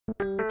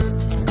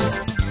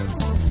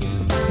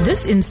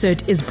This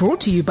insert is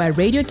brought to you by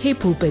Radio K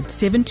Pulpit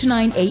 7 to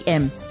 9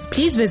 a.m.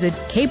 Please visit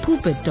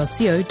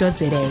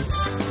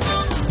kpulpit.co.za.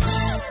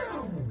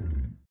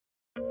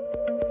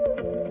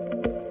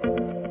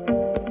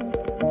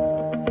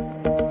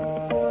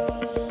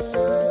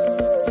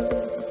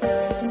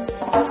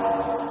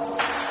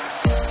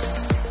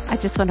 I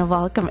just want to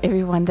welcome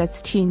everyone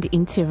that's tuned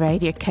into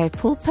Radio K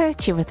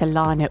Pulpit. You're with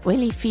Alana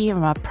Uelifi,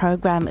 and our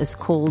program is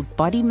called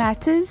Body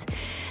Matters.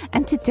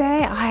 And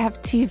today I have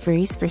two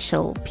very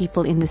special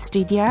people in the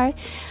studio.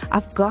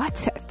 I've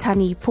got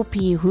Tannie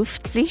Poppy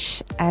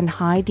Hoofdvliet and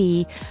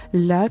Heidi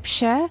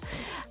Loubser.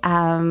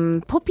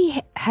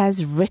 Poppy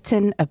has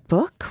written a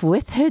book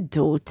with her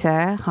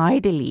daughter,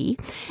 Heidi,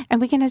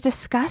 and we're going to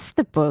discuss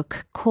the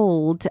book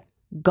called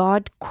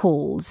God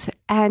Calls,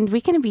 and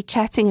we're going to be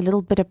chatting a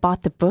little bit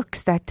about the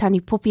books that Tannie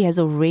Poppy has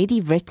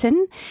already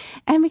written,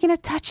 and we're going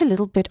to touch a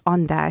little bit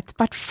on that.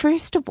 But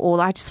first of all,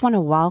 I just want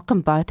to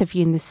welcome both of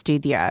you in the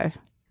studio.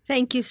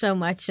 Thank you so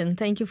much, and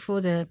thank you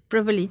for the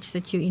privilege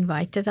that you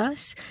invited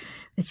us.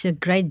 It's a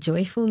great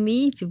joy for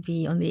me to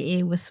be on the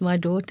air with my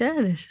daughter.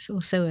 This is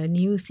also a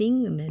new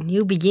thing and a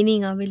new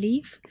beginning, I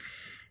believe.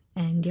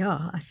 And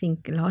yeah, I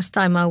think last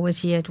time I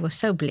was here, it was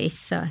so blessed.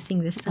 So I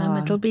think this time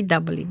it will be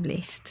doubly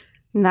blessed.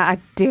 No, I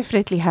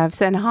definitely hope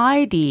so. And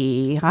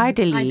Heidi,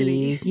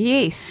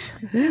 yes.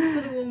 Thanks for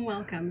the warm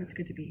welcome. It's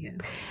good to be here.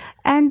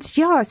 And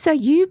yeah, so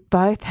you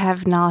both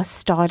have now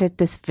started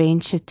this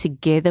venture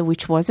together,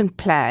 which wasn't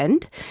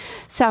planned.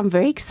 So I'm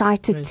very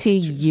excited to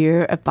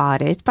hear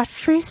about it. But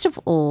first of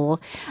all,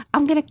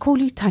 I'm going to call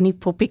you Tannie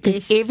Poppy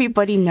because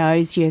everybody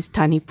knows you as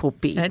Tannie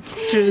Poppy. That's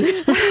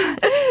true.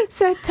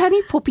 So,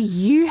 Tannie Poppy,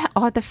 you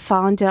are the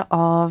founder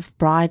of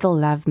Bridal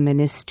Love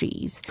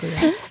Ministries.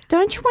 Correct.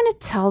 Don't you want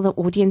to tell the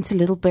audience a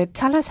little bit?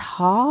 Tell us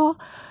how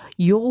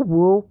your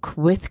walk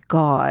with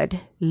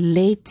God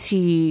led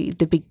to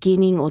the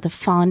beginning or the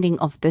founding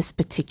of this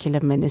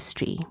particular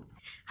ministry.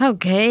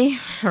 Okay,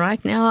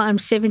 right now I'm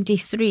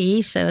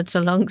 73, so it's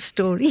a long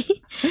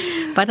story.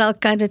 But I'll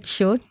cut it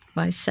short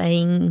by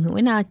saying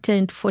when I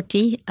turned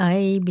 40,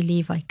 I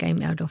believe I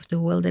came out of the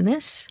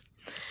wilderness.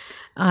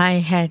 I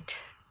had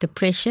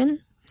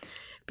depression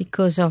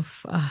because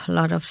of a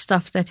lot of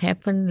stuff that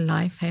happened,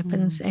 life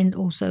happens, and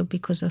also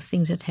because of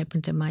things that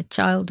happened in my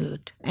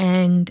childhood.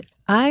 And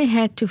I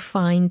had to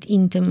find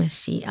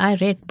intimacy. I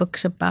read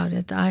books about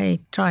it. I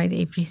tried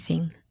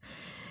everything.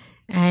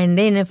 And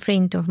then a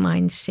friend of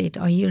mine said,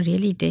 "Are you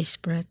really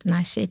desperate?" And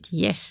I said,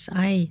 "Yes,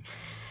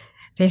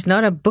 there's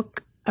not a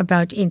book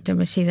about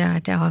intimacy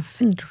that I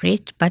haven't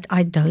read, but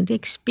I don't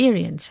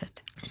experience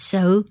it."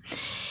 So,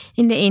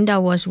 in the end, I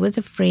was with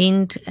a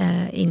friend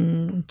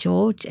in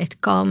George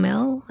at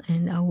Carmel,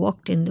 and I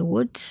walked in the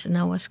woods, and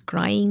I was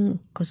crying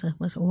because I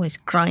was always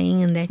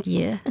crying in that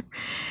year.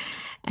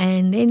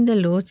 And then the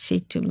Lord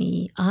said to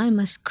me, "I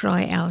must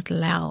cry out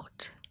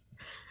loud.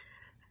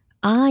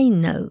 I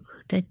know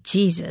that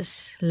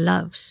Jesus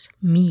loves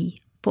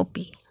me,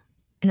 Poppy."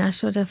 And I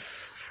sort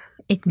of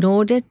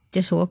ignored it,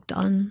 just walked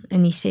on,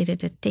 and he said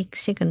it a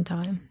second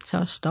time. So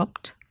I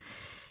stopped,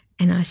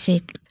 and I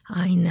said,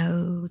 "I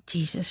know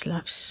Jesus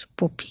loves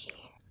Poppy.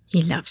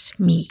 He loves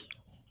me."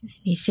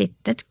 He said,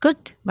 "That's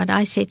good," but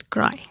I said,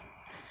 "Cry."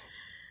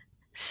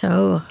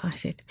 So I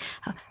said,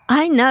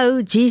 "I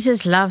know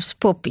Jesus loves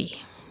Poppy."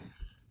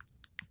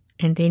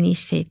 And then he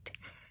said,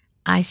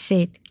 I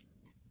said,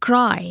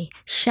 "Cry,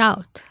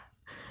 shout."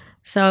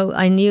 So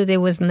I knew there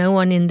was no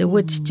one in the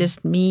woods,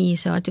 just me.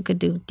 So I took a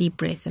deep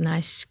breath and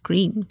I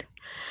screamed,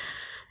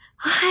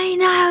 "I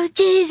know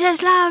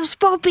Jesus loves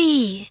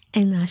Poppy."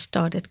 And I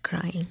started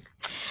crying.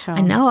 Sure.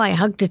 And now I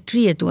hugged a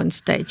tree at one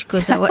stage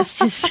because I was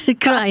just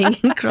crying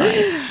and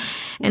crying.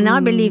 And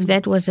I believe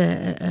that was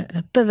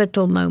a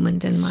pivotal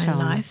moment in my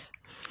life.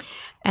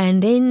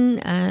 And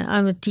then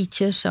I'm a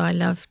teacher, so I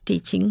love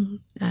teaching.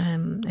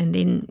 And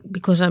then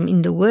because I'm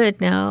in the Word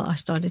now, I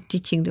started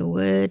teaching the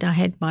Word. I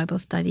had Bible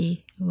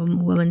study,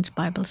 women's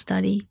Bible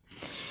study.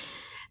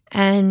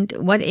 And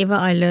whatever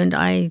I learned,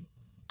 I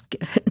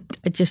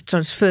just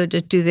transferred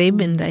it to them,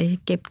 and they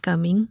kept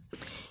coming.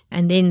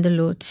 And then the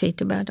Lord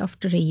said about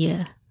after a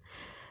year,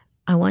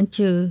 "I want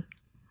you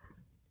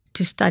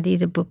to study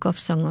the book of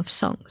Song of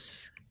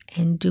Songs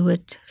and do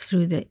it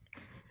through the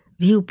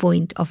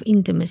viewpoint of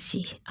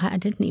intimacy." I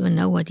didn't even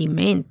know what he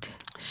meant.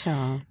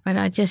 Sure. But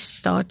I just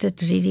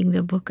started reading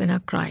the book, and I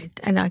cried,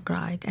 and I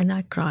cried, and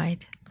I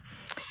cried.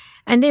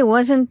 And there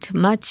wasn't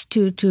much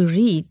to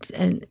read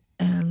and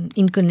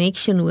in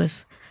connection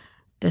with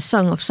the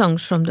Song of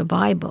Songs from the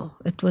Bible.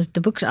 It was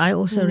the books I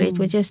also read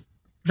were just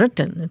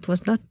written. It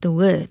was not the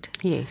Word.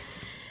 Yes.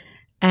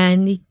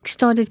 And he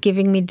started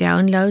giving me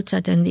downloads. I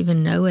didn't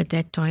even know at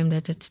that time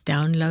that it's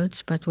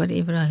downloads, but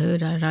whatever I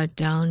heard, I wrote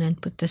down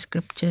and put the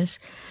scriptures.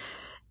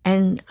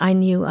 And I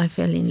knew I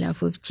fell in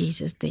love with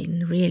Jesus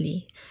then,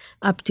 really.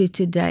 Up to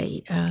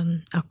today,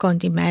 I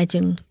can't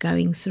imagine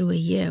going through a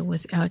year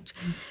without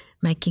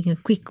making a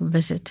quick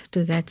visit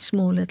to that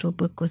small little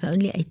book with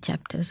only 8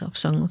 chapters of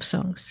Song of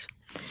Songs.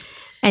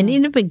 And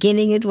in the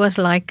beginning, it was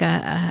like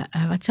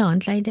what's a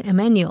handleiding? A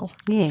manual.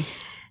 Yes.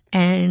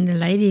 And the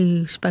lady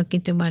who spoke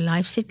into my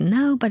life said,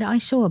 no, but I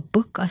saw a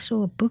book. I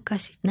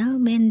said, no,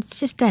 man, it's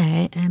just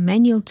a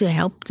manual to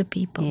help the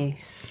people.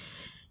 Yes.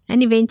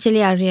 And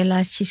eventually I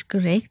realized she's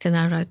correct, and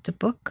I wrote the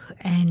book.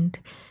 And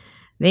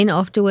then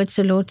afterwards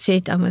the Lord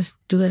said I must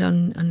do it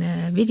on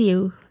a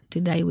video.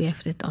 Today we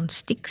have it on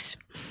sticks.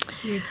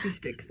 USB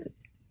sticks.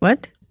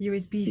 What?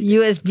 USB sticks.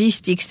 USB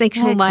sticks. Thanks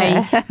for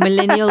my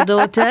millennial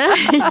daughter.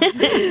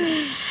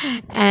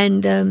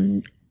 And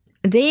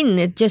then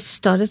it just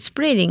started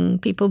spreading.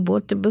 People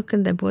bought the book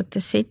and they bought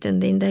the set,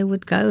 and then they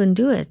would go and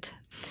do it.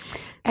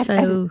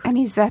 And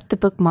is that the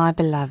book, My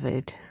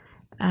Beloved?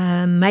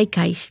 Make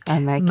haste.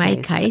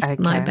 Make haste,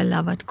 my okay.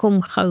 beloved. Kom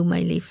gou,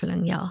 my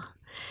lieveling. Yeah.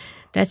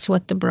 That's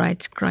what the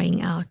bride's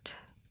crying out.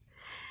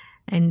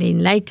 And then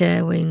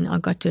later, when I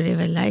got to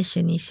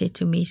Revelation, he said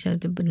to me, so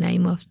the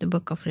name of the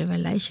book of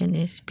Revelation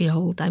is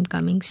Behold, I'm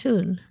Coming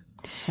Soon.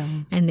 Sure.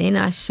 And then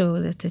I saw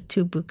that the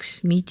two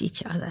books meet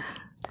each other.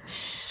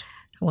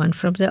 One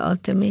from the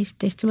Old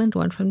Testament,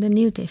 one from the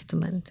New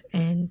Testament.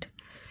 And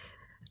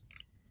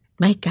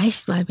make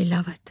haste, my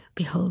beloved.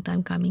 Behold,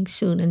 I'm coming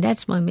soon. And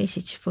that's my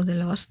message for the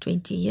last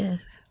 20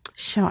 years.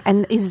 Sure.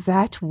 And is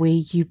that where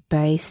you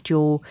based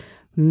your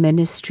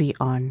ministry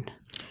on?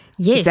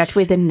 Yes. Is that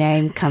where the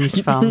name comes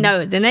from?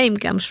 No, the name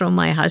comes from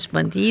my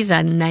husband. He's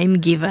a name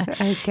giver.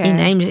 Okay. He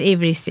names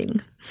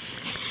everything.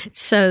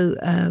 So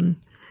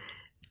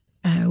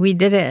we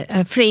did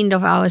a friend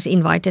of ours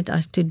invited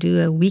us to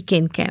do a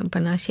weekend camp.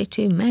 And I said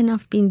to him, man,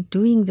 I've been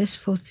doing this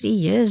for 3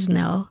 years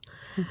now.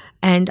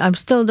 And I'm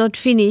still not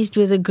finished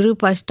with the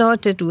group I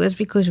started with,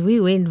 because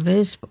we went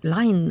verse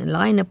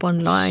line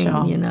upon line,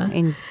 Sure. you know.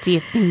 In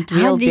real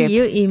How do depth.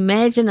 you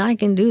imagine I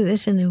can do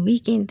this in a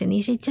weekend? And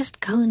he said, just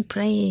go and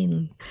pray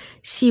and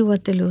see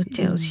what the Lord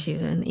tells you.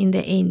 And in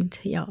the end,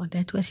 yeah,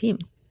 that was him.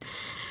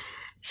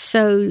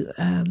 So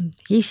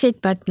he said,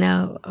 but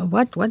now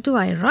what do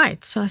I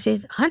write? So I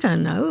said, I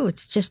don't know.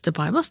 It's just a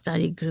Bible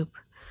study group.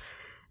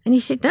 And he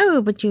said,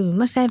 no, but you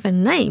must have a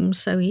name.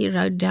 So he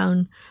wrote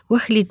down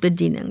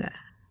Hoogliedbedieninge.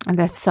 And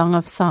that's Song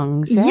of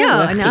Songs.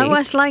 Yeah, and I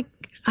was like,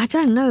 I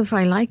don't know if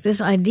I like this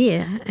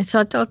idea. And so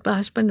I told my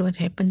husband what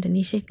happened, and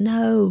he said,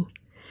 no,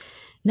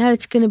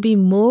 it's going to be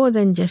more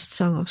than just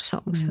Song of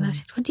Songs. And I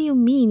said, what do you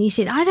mean? He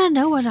said, I don't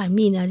know what I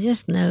mean. I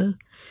just know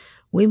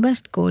we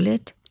must call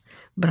it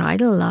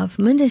Bridal Love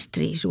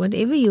Ministries.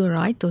 Whatever you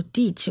write or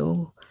teach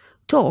or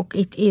talk,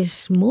 it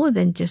is more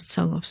than just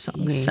Song of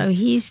Songs. Yes. So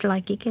he's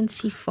like, he can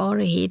see far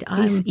ahead.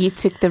 You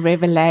took the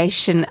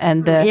Revelation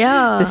and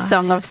the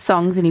Song of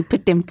Songs and you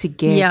put them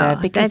together,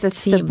 because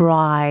it's the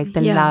bride,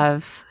 the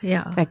love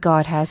that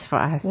God has for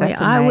us.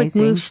 That's amazing. I would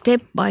move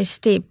step by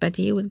step, but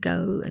he would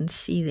go and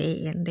see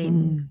there and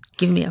then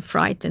give me a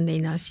fright, and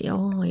then I say,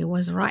 oh, he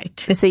was right.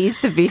 So he's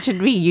the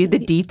visionary, you the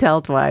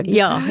detailed one.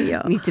 Yeah. You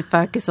need to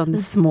focus on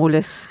the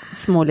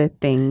smaller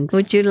things.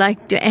 Would you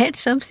like to add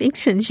something,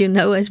 since you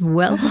know as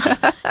well?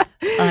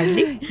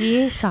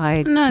 Yes,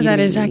 I do. No, that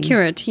is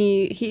accurate.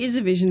 He is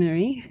a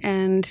visionary,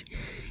 and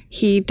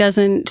he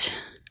doesn't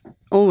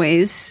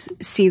always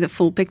see the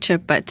full picture,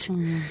 but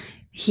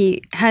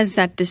he has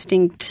that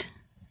distinct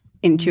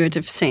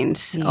intuitive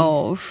sense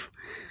of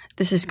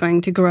this is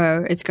going to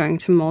grow, it's going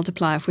to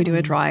multiply if we do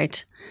it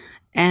right.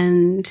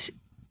 And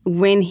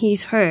when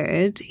he's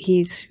heard,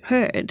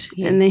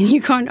 and then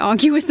you can't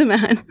argue with the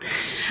man.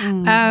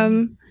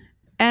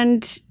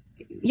 And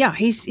yeah,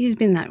 he's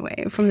been that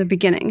way from the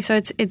beginning. So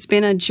it's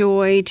been a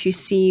joy to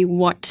see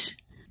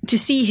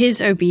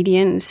his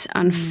obedience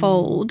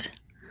unfold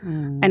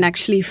and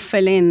actually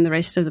fill in the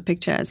rest of the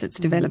picture as it's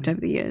developed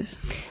over the years.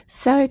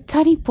 So,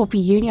 Tannie Poppy,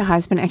 you and your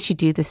husband actually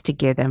do this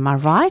together, am I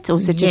right? Or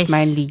is it just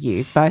mainly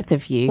you, both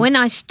of you? When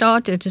I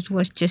started, it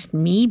was just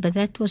me, but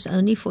that was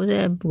only for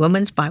the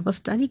Women's Bible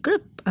Study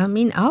group. I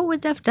mean, I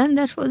would have done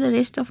that for the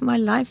rest of my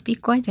life, be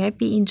quite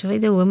happy, enjoy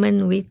the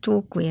women, we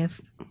talk, we have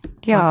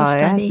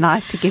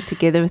nice to get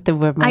together with the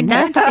women. I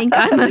don't think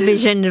I'm a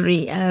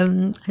visionary.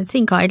 I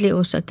think Heidli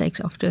also takes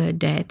after her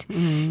dad.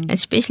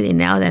 Especially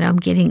now that I'm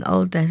getting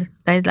older,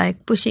 they're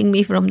like pushing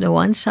me from the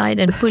one side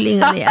and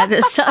pulling on the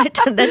other side.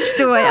 And that's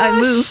the way I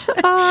move.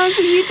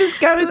 So you just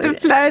go with the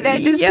flow.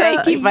 They just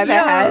take you by the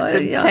hands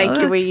and take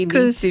you where you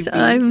need to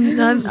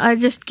be. I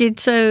just get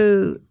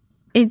so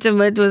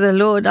intimate with the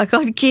Lord. I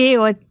can't care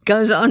what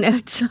goes on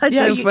outside you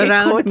around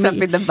get caught me, up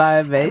in the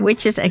moment.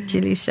 which is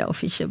actually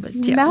selfish a bit.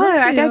 No,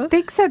 I don't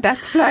think so.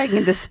 That's flowing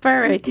in the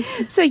spirit.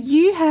 So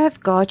you have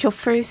got, your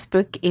first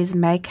book is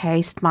Make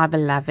Haste, My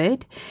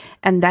Beloved,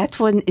 and that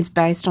one is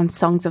based on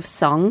Songs of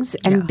Songs.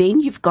 And then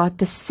you've got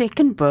the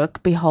second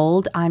book,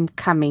 Behold, I'm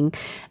Coming,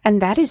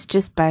 and that is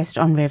just based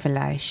on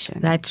Revelation.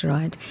 That's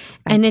right.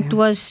 And it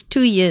was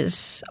 2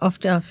 years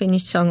after I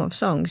finished Song of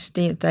Songs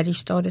that he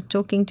started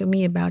talking to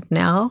me about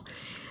now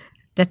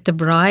that the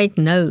bride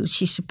knows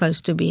she's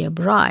supposed to be a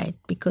bride,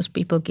 because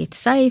people get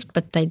saved,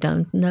 but they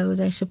don't know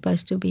they're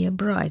supposed to be a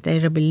bride.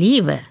 They're a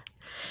believer.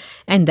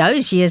 And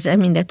those years, I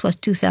mean, that was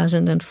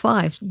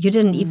 2005. You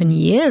didn't even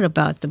hear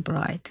about the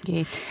bride.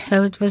 Yeah.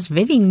 So it was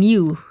very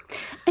new.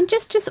 And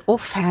just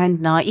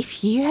offhand now,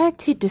 if you had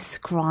to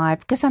describe,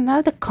 because I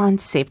know the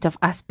concept of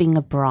us being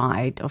a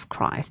bride of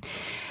Christ,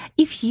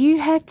 if you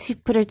had to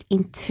put it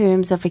in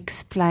terms of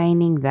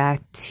explaining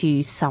that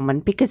to someone,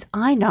 because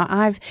I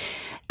know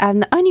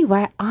the only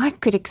way I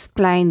could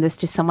explain this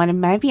to someone, and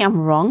maybe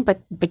I'm wrong,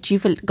 but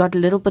you've got a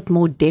little bit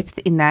more depth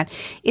in that,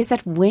 is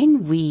that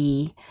when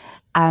we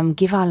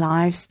give our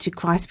lives to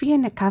Christ, we're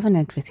in a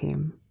covenant with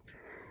Him.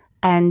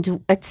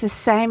 And it's the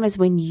same as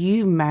when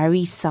you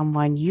marry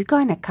someone, you go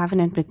in a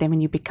covenant with them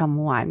and you become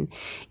one.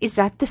 Is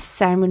that the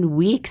same when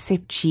we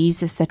accept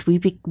Jesus, that we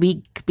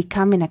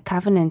become in a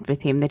covenant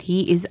with Him, that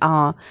He is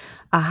our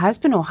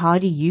husband? Or how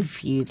do you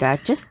view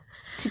that? Just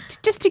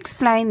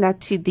explain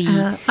that to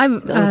the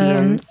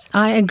audience.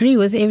 I agree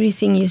with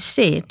everything you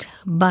said,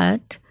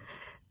 but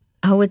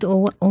I would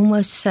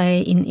almost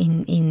say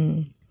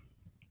in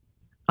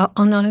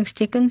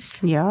aanhalingstekens.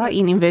 Yeah,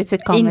 in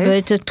inverted commas.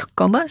 Inverted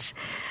commas.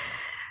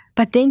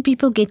 But then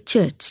people get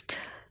churched.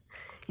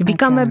 You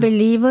become a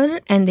believer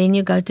and then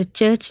you go to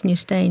church and you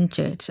stay in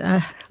church.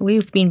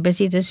 We've been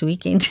busy this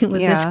weekend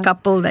with this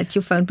couple that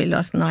you phoned me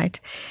last night.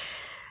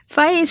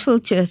 Faithful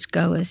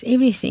churchgoers,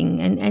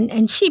 everything.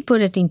 And she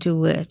put it into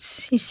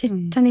words. She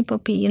said, Tannie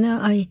Poppy,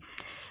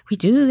 we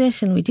do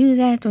this and we do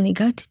that when we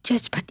go to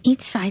church, but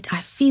inside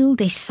I feel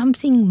there's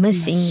something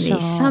missing. Sure.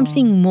 There's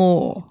something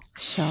more.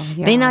 Sure,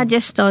 yeah. Then I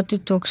just start to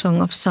talk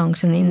Song of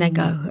Songs and then they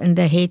go and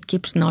the head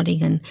keeps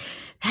nodding and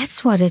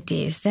that's what it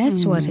is.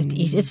 That's what it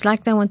is. It's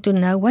like they want to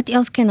know, what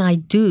else can I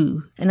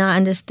do? And I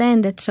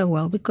understand that so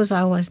well because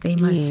I was there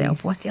myself.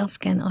 Yes. What else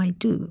can I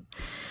do?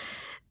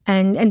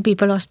 And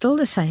people are still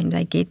the same.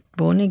 They get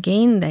born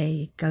again.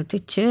 They go to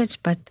church,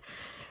 but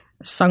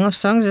Song of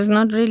Songs is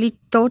not really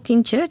taught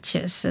in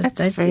churches.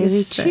 That's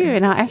very true.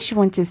 And I actually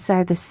want to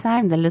say the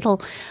same.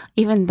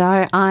 Even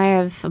though I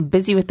am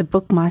busy with the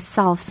book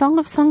myself, Song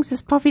of Songs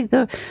is probably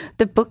the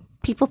book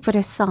people put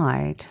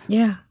aside.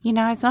 Yeah.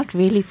 It's not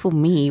really for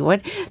me.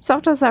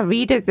 Sometimes I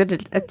read it that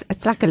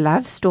it's like a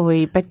love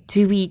story, but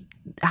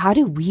how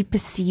do we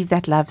perceive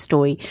that love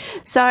story?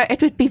 So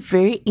it would be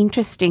very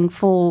interesting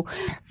for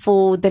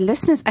the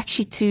listeners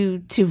actually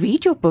to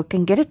read your book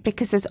and get it,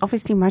 because there's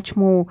obviously much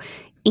more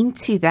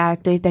into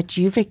that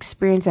you've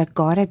experienced, that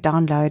God had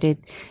downloaded,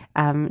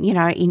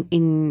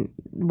 in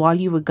while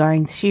you were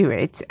going through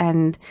it,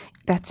 and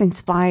that's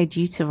inspired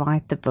you to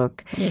write the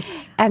book.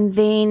 Yes. And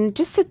then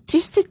just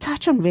to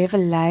touch on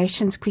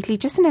Revelations quickly,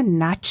 just in a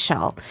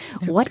nutshell,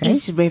 what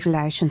is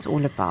Revelations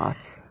all about?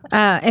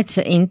 It's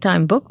an end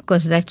time book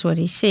because that's what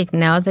he said.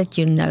 Now that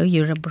you know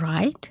you're a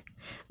bride,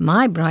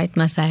 my bride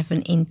must have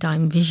an end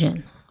time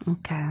vision.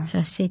 Okay. So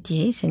I said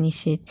yes, and he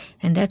said,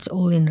 and that's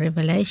all in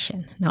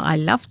Revelation. Now I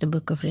love the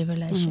book of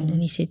Revelation,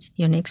 and he said,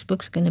 your next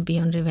book's going to be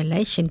on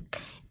Revelation,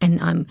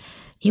 and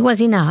he was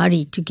in a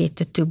hurry to get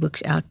the two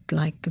books out,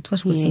 like it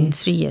was within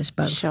 3 years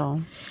both. Sure.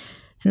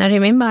 And I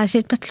remember I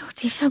said, but Lord,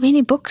 there's so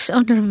many books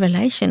on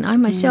Revelation. I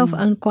myself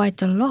own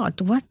quite a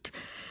lot.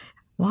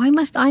 Why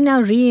must I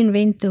now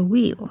reinvent the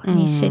wheel? And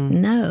he said,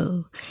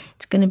 no,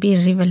 it's going to be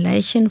a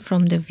revelation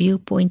from the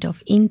viewpoint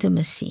of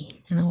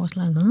intimacy. And I was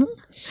like, huh?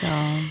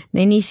 Sure.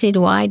 Then he said,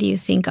 why do you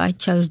think I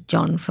chose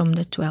John from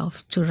the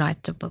 12 to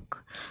write the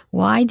book?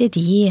 Why did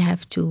he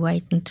have to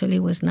wait until he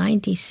was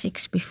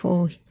 96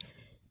 before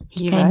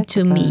he came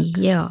to me?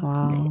 Yeah.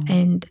 Wow.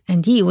 And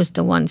he was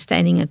the one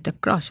standing at the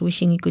cross,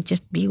 wishing he could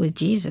just be with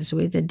Jesus,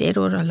 whether dead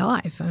or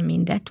alive. I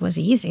mean, that was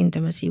his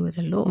intimacy with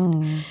the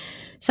Lord.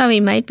 So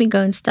he made me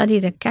go and study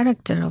the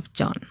character of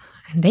John.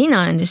 And then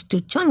I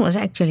understood John was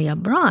actually a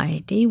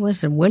bride. He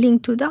was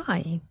willing to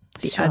die.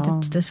 The other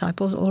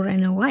disciples all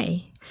ran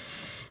away,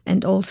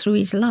 and all through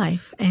his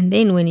life. And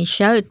then when he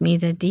showed me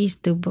that these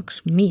two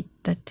books meet,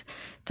 that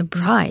the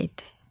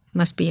bride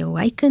must be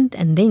awakened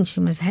and then she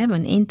must have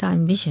an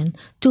end-time vision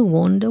to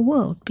warn the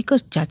world,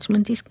 because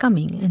judgment is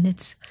coming, and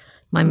it's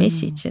my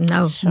message, and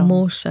now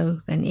more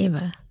so than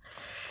ever.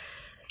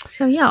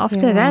 So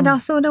after that I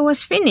thought I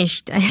was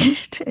finished,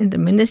 and the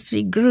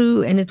ministry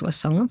grew, and it was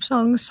Song of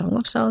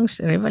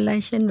Songs,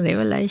 Revelation,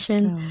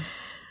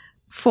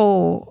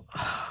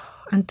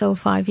 until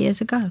 5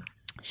 years ago.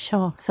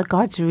 Sure. So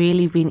God's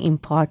really been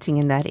imparting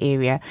in that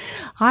area.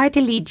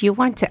 Heidelie, do you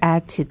want to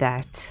add to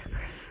that?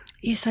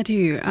 Yes, I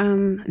do.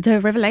 The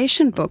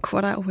Revelation book,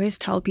 what I always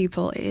tell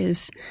people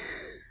is,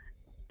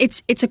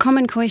 it's a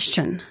common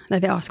question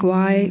that they ask,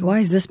 why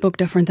is this book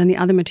different than the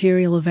other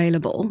material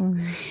available?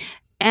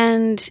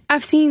 And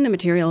I've seen the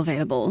material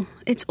available.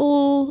 It's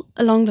all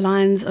along the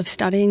lines of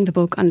studying the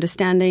book,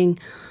 understanding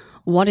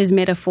what is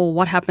metaphor,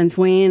 what happens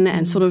when,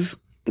 and sort of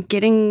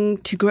getting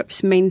to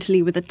grips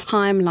mentally with a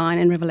timeline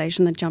in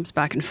Revelation that jumps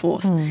back and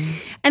forth.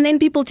 And then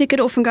people tick it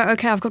off and go,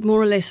 okay, I've got more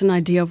or less an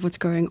idea of what's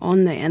going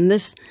on there. And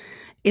this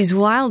is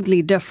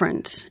wildly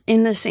different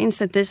in the sense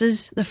that this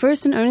is the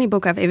first and only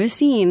book I've ever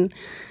seen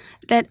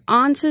that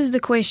answers the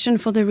question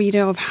for the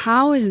reader of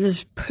how is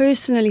this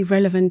personally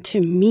relevant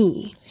to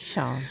me?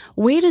 Sure.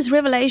 Where does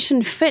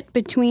Revelation fit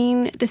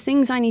between the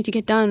things I need to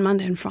get done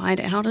Monday and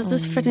Friday? How does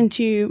this fit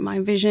into my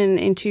vision,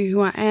 into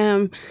who I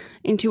am,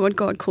 into what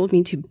God called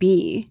me to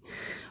be?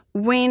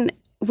 When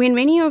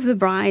many of the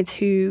brides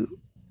who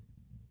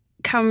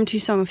come to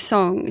Song of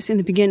Songs in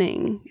the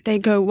beginning, they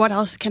go, what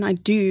else can I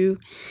do?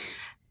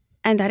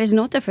 And that is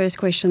not the first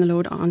question the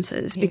Lord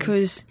answers,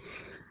 because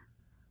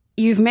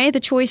you've made the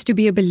choice to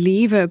be a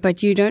believer,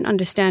 but you don't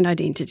understand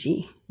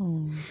identity.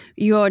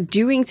 You are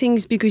doing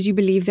things because you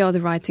believe they are the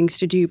right things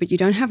to do, but you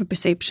don't have a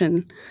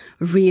perception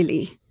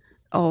really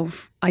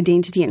of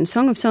identity. And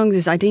Song of Songs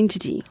is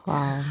identity.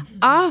 Wow.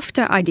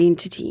 After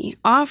identity,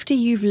 after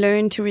you've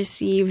learned to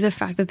receive the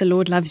fact that the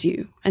Lord loves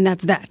you, and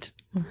that's that,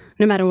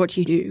 no matter what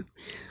you do.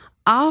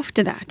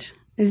 After that,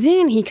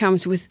 then he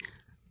comes with,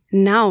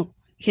 now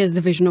here's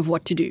the vision of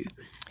what to do.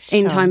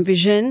 End time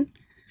vision.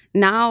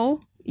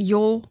 Now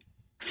your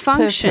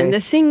function,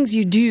 Purpose. the things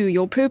you do,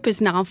 your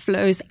purpose now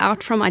flows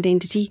out from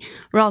identity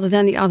rather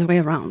than the other way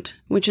around,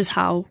 which is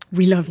how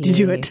we love to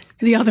do it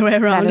the other way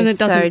around, That and is it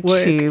doesn't so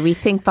work. true. We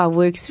think by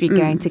works we're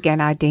going to gain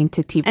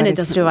identity, but And it it's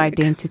doesn't through work.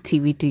 identity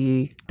we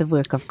do the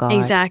work of God.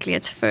 Exactly.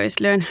 It's first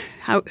learn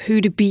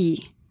who to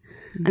be,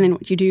 and then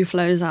what you do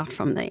flows out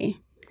from there.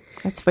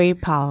 That's very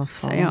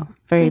powerful. So, yeah.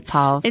 Very It's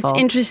powerful.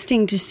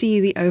 interesting to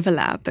see the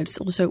overlap, but it's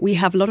also, we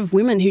have a lot of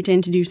women who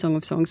tend to do Song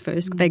of Songs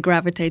first. They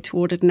gravitate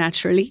toward it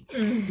naturally.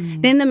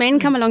 Then the men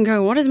come along and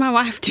go, what is my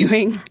wife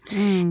doing?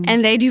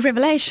 And they do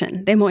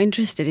Revelation. They're more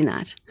interested in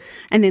that.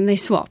 And then they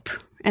swap,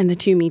 and the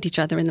two meet each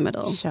other in the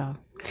middle. Sure.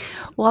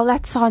 Well,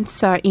 that sounds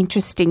so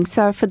interesting.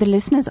 So for the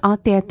listeners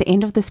out there, at the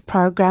end of this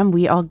program,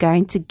 we are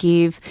going to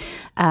give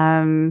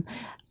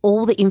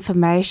all the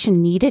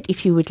information needed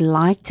if you would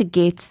like to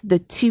get the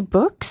 2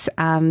 books.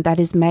 That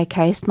is Make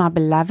Haste, My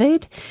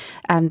Beloved.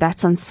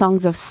 That's on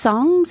Songs of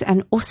Songs,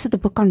 and also the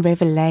book on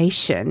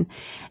Revelation.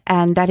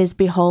 And that is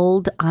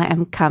Behold, I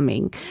Am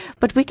Coming.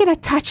 But we're going to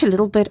touch a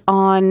little bit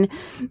on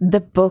the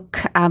book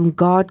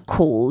God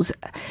Calls.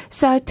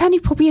 So, Tani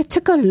Poppy, it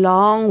took a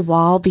long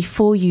while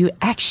before you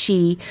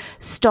actually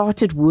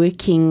started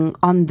working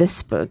on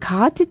this book.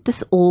 How did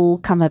this all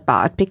come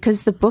about?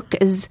 Because the book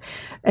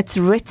it's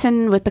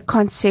written with the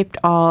concept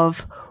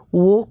of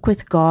walk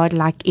with God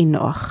like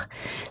Enoch.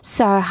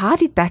 So how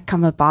did that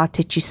come about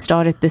that you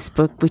started this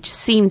book, which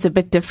seems a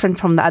bit different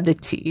from the other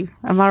 2?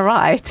 Am I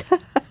right?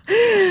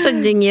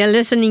 Sitting here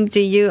listening to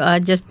you, I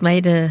just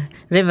made a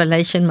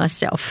revelation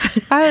myself.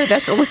 Oh,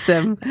 that's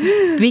awesome.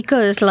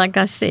 Because, like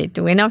I said,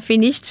 when I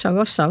finished Song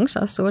of Songs,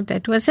 I thought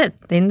that was it.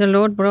 Then the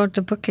Lord brought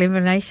the book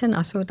Revelation.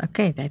 I thought,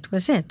 okay, that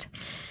was it.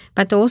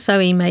 But also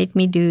he made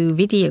me do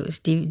videos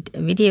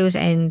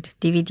and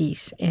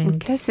DVDs. And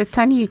Okay, so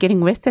Tanya, you're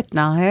getting with it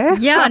now, eh?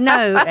 yeah,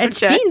 no, it's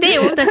been there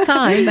all the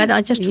time, but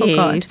I just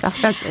forgot. Yes,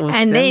 that's awesome.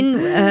 And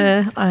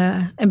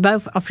then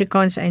both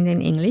Afrikaans and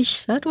in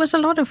English. So it was a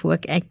lot of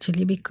work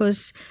actually,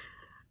 because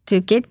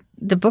to get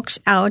the books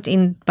out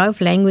in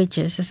both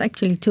languages is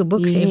actually 2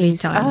 books every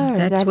time. Oh,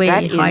 That's where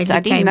that Heidi is. I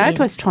didn't came know in. it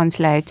was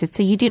translated.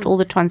 So you did all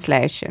the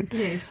translation.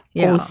 Yes.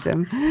 Yeah.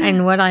 Awesome.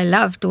 And what I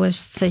loved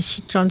was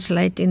she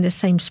translates in the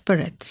same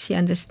spirit. She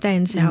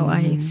understands how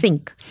I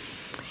think.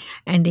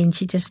 And then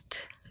she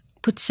just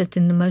puts it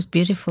in the most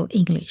beautiful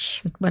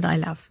English, what I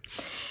love.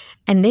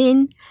 And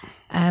then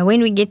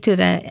when we get to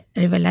the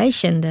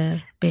Revelation,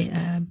 the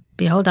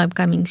Behold, I'm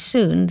Coming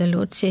Soon, the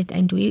Lord said,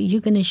 and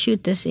you're going to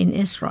shoot this in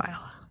Israel.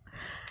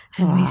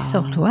 And we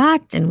thought,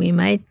 what? And we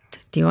made,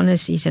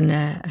 Dionys, he's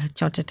a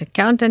chartered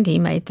accountant. He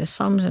made the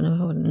sums, and we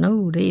thought,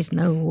 no, there's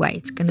no way.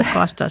 It's going to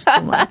cost us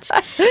too much.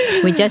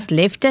 We just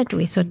left it.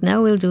 We thought,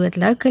 no, we'll do it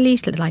locally,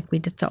 like we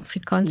did the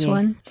Afrikaans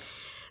one.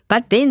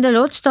 But then the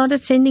Lord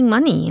started sending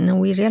money, and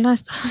we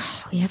realized,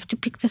 we have to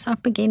pick this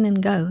up again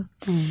and go.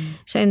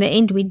 So in the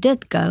end, we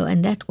did go,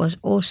 and that was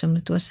awesome.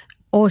 It was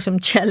awesome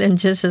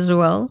challenges as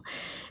well.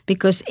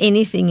 Because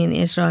anything in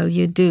Israel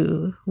you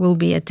do will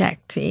be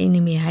attacked. The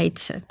enemy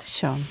hates it.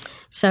 Sure.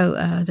 So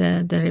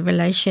the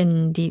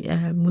Revelation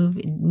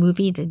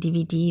movie, the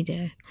DVD,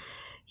 the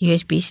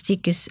USB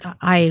stick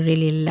I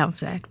really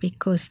love that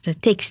because the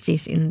text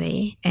is in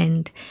there,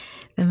 and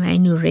the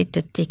man who read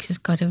the text has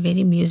got a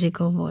very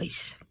musical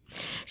voice.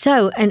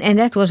 So and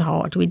that was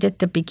hard. We did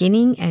the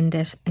beginning and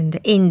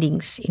the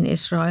endings in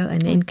Israel,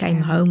 and then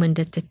came home and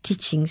did the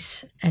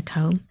teachings at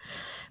home.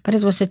 But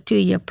it was a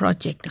 2-year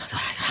project. I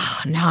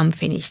thought, now I'm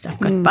finished. I've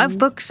got both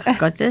books. I've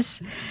got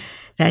this.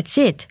 That's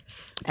it.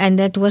 And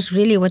that was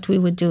really what we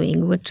were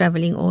doing. We were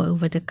traveling all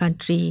over the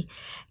country,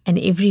 and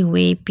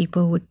everywhere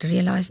people would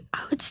realize,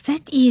 oh, it's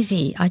that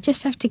easy. I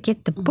just have to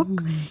get the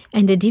book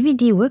and the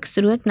DVD works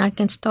through it, and I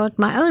can start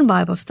my own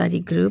Bible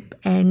study group,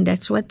 and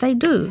that's what they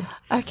do.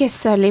 Okay,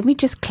 so let me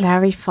just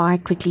clarify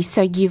quickly.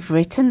 So you've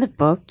written the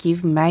book,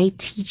 you've made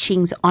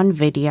teachings on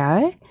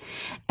video,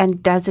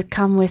 and does it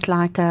come with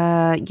like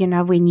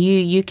when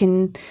you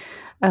can...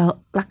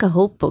 like a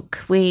whole book,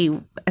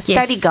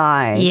 study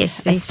guide.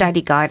 Yes. A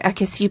study guide.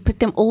 Okay, so you put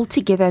them all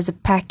together as a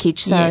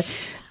package. So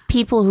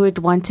people who would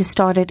want to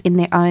start it in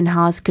their own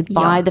house could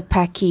buy Yeah. the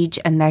package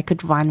and they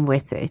could run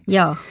with it.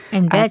 Yeah,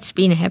 and that's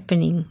been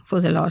happening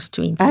for the last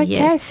 20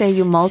 years. Okay, so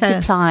you're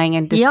multiplying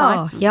and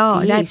Yeah, decide.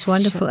 yeah, that's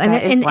wonderful. And,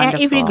 that is and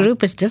wonderful. every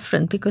group is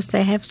different because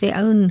they have their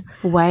own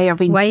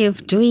way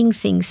of doing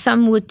things.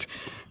 Some would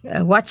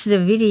watch the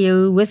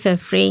video with her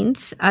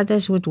friends.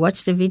 Others would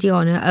watch the video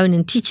on her own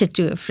and teach it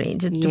to her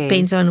friends. It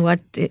depends on what,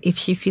 if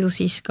she feels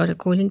she's got a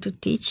calling to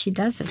teach, she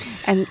does it.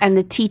 And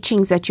the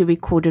teachings that you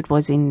recorded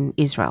was in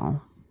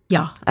Israel.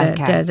 Yeah.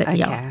 Okay,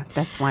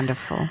 that's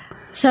wonderful.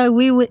 So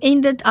we would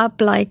ended up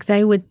like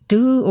they would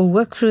do or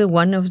work through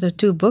one of the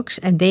two books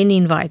and then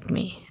invite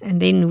me. And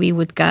then we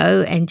would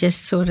go and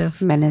just sort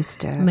of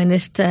minister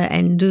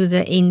and do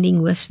the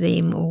ending with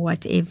them or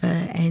whatever.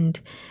 And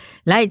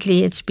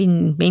lately it's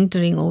been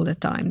mentoring all the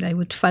time. They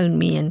would phone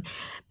me, and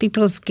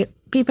people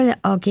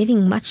are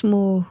getting much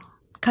more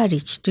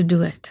courage to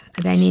do it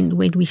than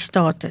when we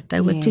started.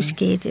 They were too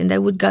scared, and they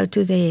would go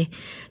to their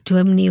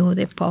dominee or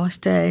their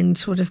pastor and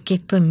sort of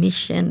get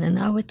permission. And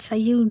I would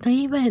say,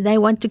 they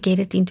want to get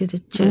it into the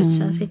church.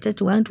 I said,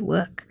 it won't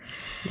work.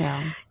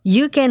 Yeah.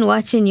 You can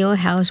watch in your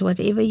house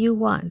whatever you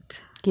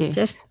want. Yes.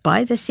 Just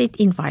buy the set,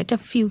 invite a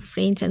few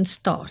friends and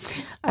start.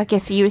 Okay,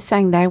 so you were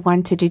saying they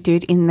wanted to do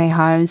it in their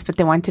homes, but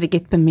they wanted to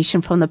get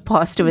permission from the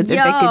pastor whether they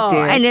could do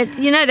it.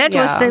 And that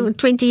was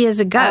 20 years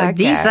ago. Okay.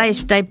 These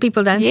days,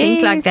 people don't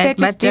think like that,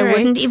 but they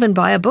wouldn't even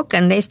buy a book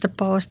unless the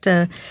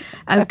pastor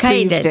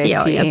okayed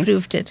it.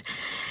 Approved it.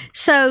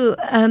 So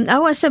I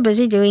was so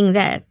busy doing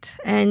that.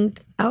 And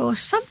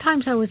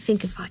sometimes I would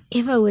think if I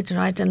ever would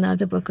write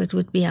another book, it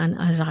would be on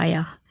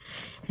Isaiah.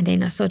 And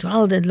then I thought,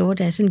 well, the Lord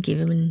hasn't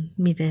given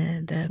me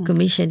the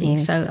commissioning.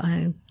 Yes.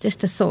 So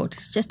just a thought.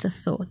 It's just a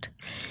thought.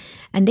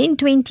 And then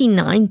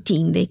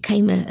 2019, there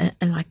came a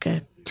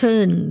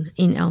turn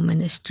in our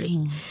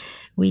ministry.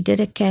 We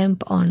did a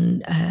camp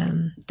on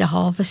the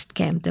harvest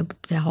camp.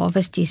 The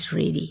harvest is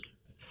ready.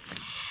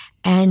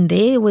 And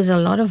there was a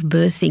lot of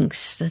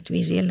birthings that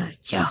we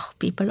realized,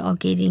 people are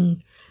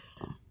getting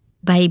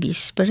babies,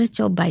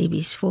 spiritual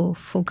babies for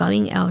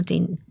going out.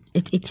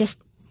 It just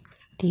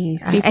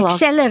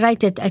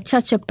accelerated at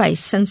such a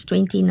pace since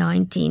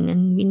 2019,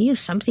 and we knew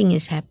something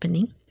is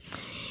happening.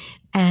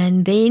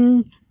 And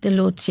then the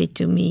Lord said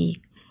to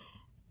me,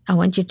 I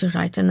want you to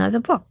write another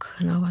book.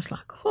 And I was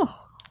like,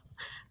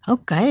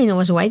 okay. And I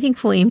was waiting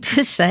for him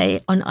to say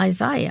on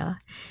Isaiah.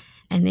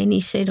 And then he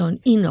said on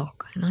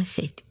Enoch. And I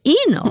said,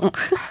 Enoch?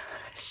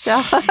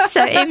 Sure.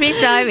 So every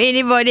time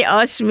anybody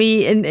asks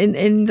me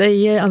in the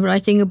year I'm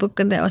writing a book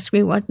and they ask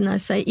me what, and I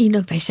say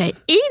Enoch, they say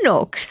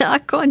Enoch. So I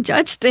can't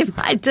judge them.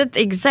 I did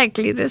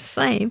exactly the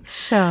same.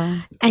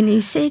 Sure. And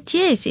he said,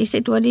 yes. He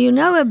said, what do you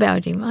know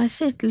about him? I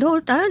said,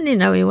 Lord, I only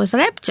know he was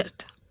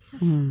raptured.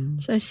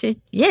 So I said,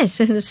 yes.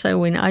 And so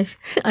when I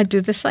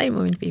do the same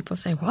when people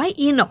say, why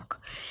Enoch?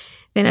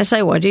 Then I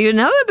say, what do you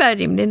know about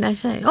him? Then they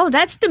say,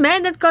 that's the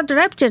man that got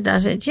raptured. I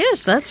said,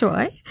 yes, that's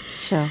right.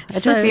 Sure.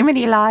 It was him and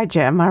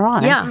Elijah, am I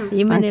right? Yeah,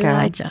 him and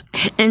Elijah.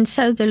 And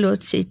so the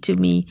Lord said to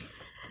me,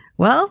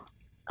 well,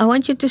 I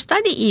want you to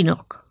study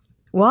Enoch.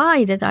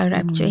 Why did I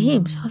rapture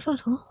him? So I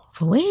thought,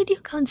 where do you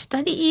go and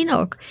study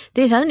Enoch?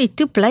 There's only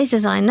two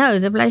places I know.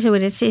 The place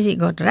where it says he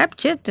got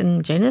raptured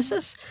in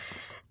Genesis.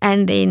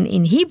 And then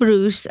in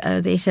Hebrews,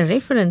 there's a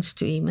reference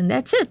to him, and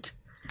that's it.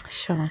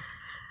 Sure.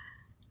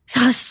 So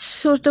I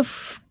sort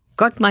of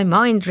got my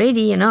mind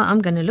ready,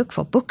 I'm going to look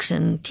for books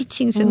and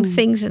teachings and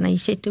things. And he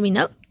said to me,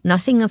 no,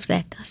 nothing of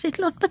that. I said,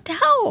 Lord, but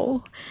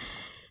how?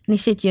 And he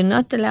said, you're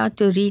not allowed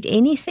to read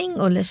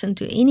anything or listen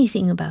to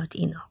anything about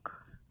Enoch.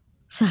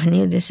 So I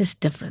knew this is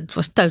different. It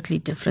was totally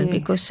different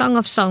because Song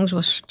of Songs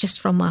was just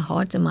from my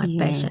heart and my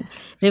passion.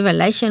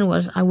 Revelation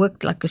was, I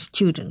worked like a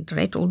student,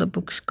 read all the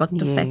books, got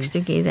the facts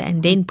together,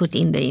 and then put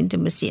in the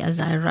intimacy as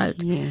I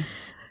wrote. Yes.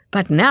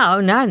 But now,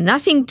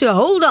 nothing to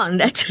hold on.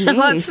 That's how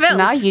I felt.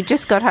 Now you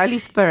just got Holy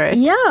Spirit.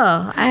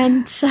 Yeah,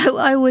 and so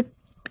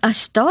I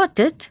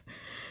started,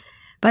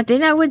 but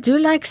then I would do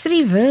like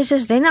 3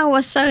 verses. Then I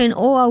was so in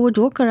awe, I would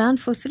walk around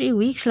for 3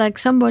 weeks like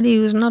somebody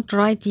who's not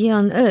right here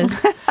on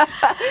earth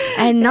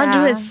and not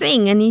do a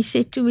thing. And he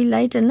said to me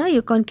later, no,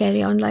 you can't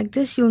carry on like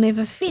this. You'll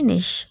never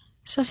finish.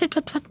 So I said,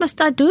 but what must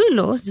I do,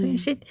 Lord? So he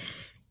said,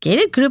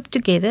 get a group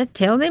together,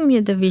 tell them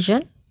the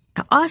vision.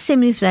 I asked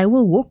them if they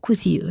will walk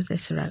with you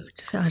this road.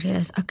 So I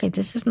realized, okay,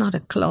 this is not a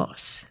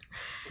class.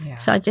 Yeah.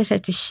 So I just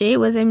had to share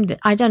with them that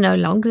I don't know how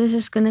long this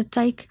is going to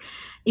take.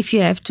 If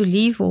you have to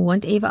leave or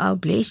whatever, I'll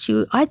bless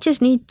you. I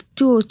just need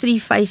 2 or 3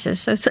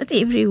 faces so that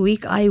every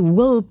week I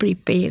will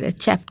prepare a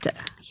chapter.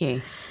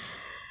 Yes.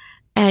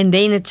 And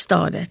then it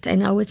started.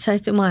 And I would say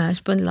to my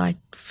husband, like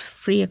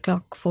 3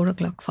 o'clock, 4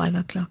 o'clock, 5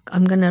 o'clock,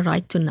 I'm going to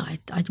write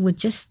tonight. I would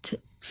just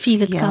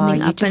feel it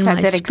coming up in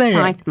my spirit.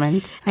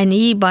 Excitement. And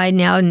he by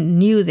now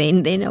knew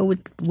then I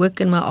would work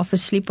in my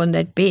office, sleep on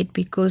that bed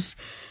because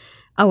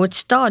I would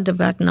start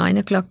about 9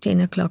 o'clock, 10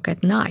 o'clock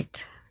at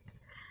night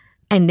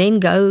and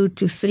then go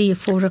to 3 or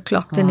 4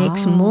 o'clock the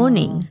next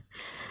morning.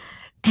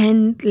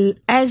 And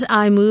as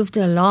I moved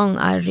along,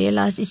 I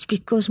realized it's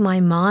because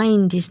my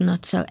mind is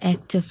not so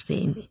active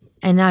then.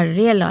 And I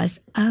realized,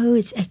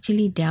 it's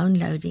actually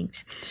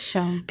downloadings.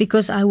 Sure.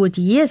 Because I would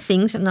hear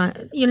things, and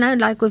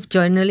like with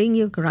journaling,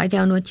 you write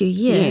down what you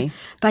hear. Yes.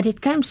 But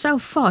it came so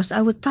fast.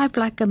 I would type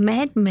like a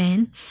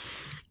madman,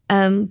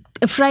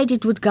 afraid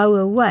it would go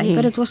away. Yes.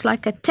 But it was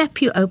like a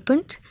tap you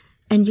opened,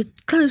 and you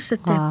close the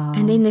tap,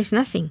 and then there's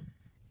nothing.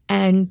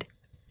 And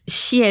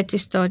she had to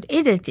start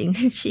editing.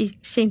 She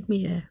sent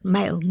me a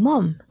mail.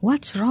 Mom,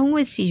 what's wrong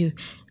with you?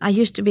 I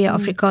used to be an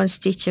Afrikaans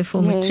teacher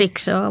for matric,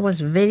 so I was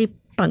very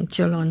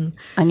punctual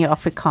on your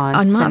Afrikaans.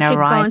 On my and Afrikaans,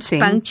 writing.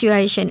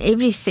 punctuation,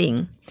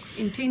 everything.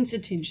 Intense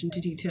attention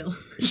to detail.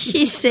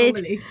 She said,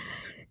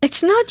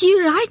 it's not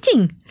you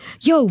writing.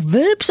 Your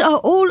verbs are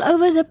all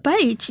over the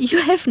page. You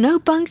have no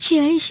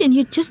punctuation.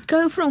 You just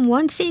go from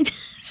one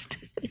sentence to...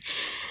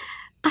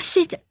 I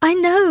said, I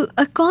know.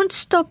 I can't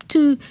stop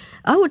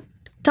I would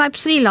type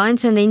 3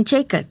 lines and then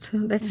check it.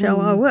 That's how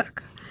I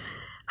work.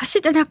 I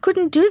said, and I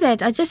couldn't do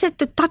that. I just had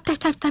to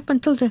type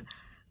until the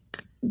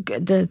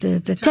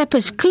tap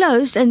is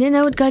closed, and then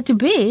I would go to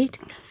bed.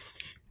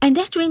 And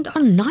that went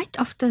on night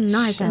after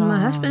night. Sure. And my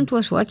husband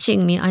was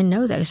watching me. I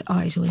know those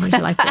eyes when he's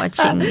like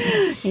watching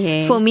me.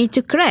 Yes. For me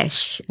to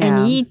crash. Yeah.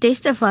 And he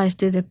testifies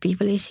to the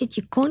people. He said,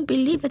 you can't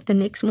believe it. The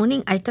next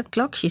morning, 8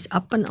 o'clock, she's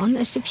up and on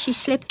as if she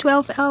slept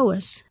 12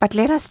 hours. But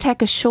let us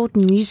take a short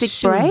music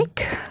Sure.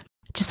 break.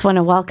 Just want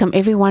to welcome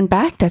everyone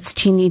back that's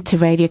tuned into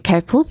Radio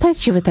Cape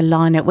Pulpit. You're with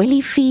Alana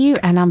Willie for you,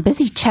 and I'm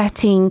busy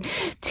chatting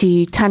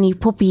to Tannie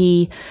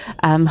Poppy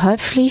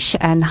Hoopfleisch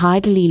and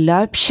Heidelie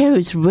Loubser,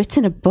 who's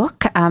written a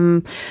book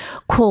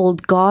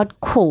called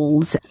God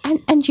Calls.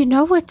 And you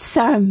know what's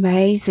so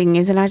amazing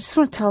is, and I just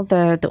want to tell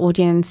the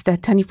audience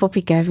that Tannie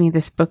Poppy gave me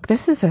this book.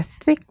 This is a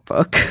thick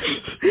book.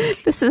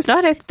 This is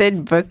not a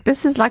thin book.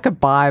 This is like a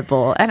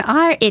Bible. And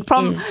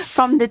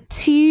from the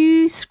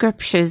 2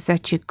 scriptures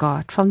that you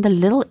got, from the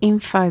little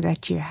info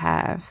that you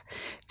have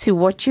to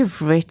what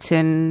you've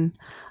written,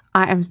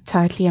 I am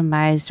totally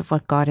amazed at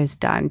what God has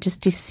done.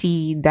 Just to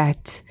see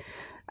that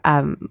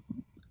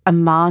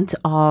amount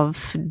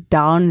of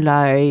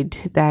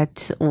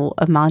download, or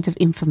amount of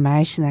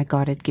information that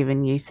God had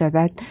given you. So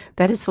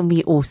that is for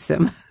me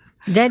awesome.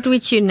 That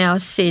which you now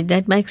said,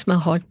 that makes my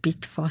heart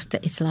beat faster.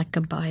 It's like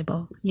a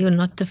Bible. You're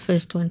not the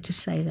first one to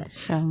say that.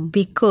 Sure.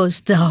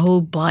 Because the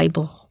whole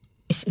Bible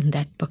is in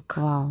that book.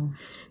 Wow.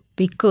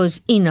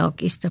 Because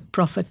Enoch is the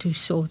prophet who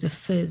saw the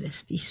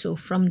furthest. He saw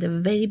from the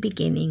very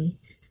beginning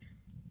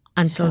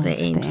until the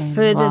end,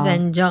 further Wow.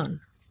 than John.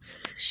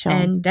 Sure.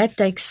 And that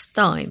takes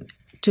time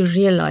to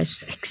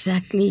realize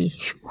exactly.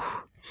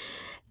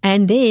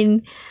 And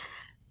then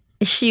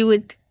she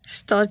would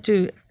start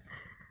to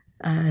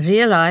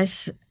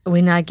realize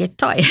when I get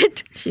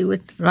tired, she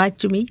would write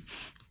to me,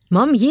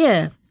 Mom,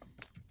 here,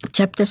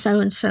 chapter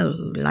so-and-so,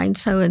 line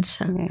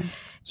so-and-so. Yes.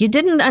 You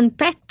didn't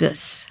unpack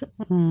this.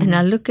 And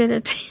I look at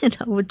it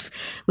and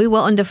we were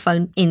on the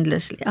phone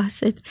endlessly. I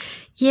said,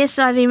 yes,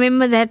 I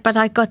remember that, but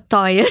I got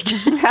tired.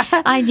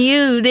 I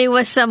knew there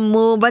was some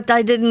more, but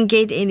I didn't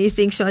get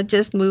anything, so I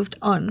just moved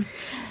on.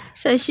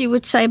 So she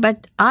would say,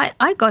 but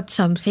I got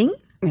something.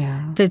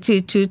 Yeah.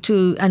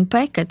 To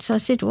unpack it. So I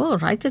said, well,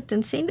 write it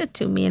and send it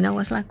to me. And I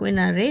was like, when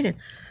I read it,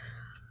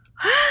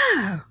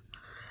 wow.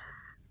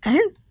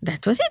 And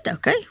that was it.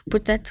 Okay,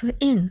 put that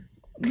in.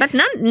 But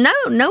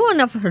no one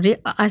of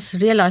us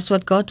realized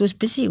what God was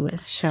busy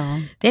with.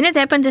 Sure. Then it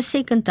happened a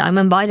second time.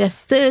 And by the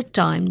third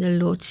time, the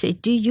Lord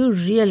said, do you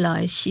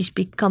realize she's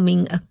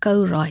becoming a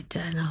co-writer?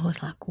 And I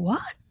was like,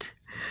 what?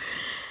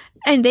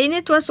 And then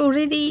it was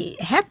already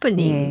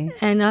happening. Yes.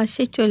 And I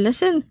said to her,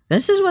 listen,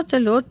 this is what the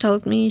Lord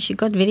told me. She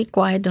got very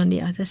quiet on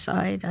the other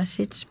side. I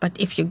said, but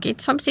if you get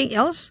something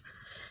else,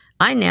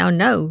 I now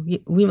know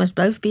we must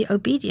both be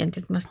obedient.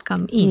 It must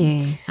come in.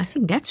 Yes. I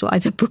think that's why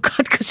the book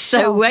got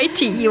so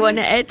weighty. You want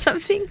to add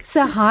something?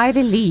 So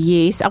Heidelie,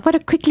 yes. I want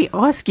to quickly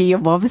ask you, your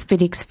mom's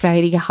been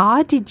explaining,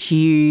 how did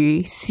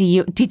you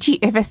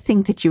ever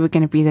think that you were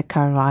going to be the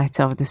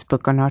co-writer of this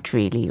book or not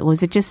really? Or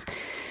was it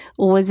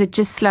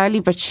just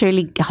slowly but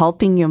surely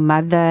helping your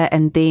mother,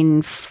 and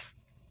then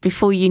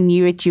before you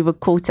knew it, you were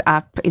caught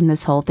up in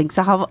this whole thing?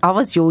 So how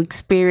was your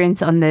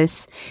experience on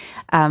this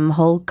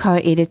whole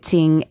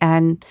co-editing?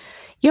 And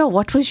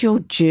what was your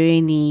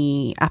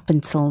journey up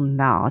until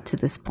now to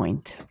this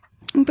point?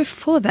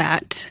 Before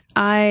that,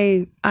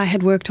 I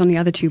had worked on the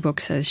other 2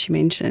 books, as she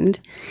mentioned,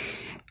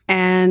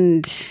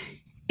 and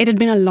it had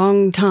been a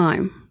long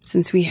time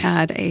since we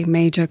had a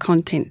major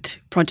content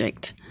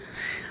project.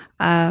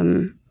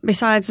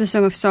 Besides the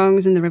Song of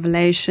Songs and the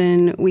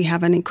Revelation, we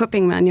have an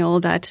equipping manual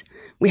that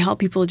we help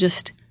people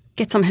just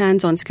get some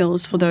hands-on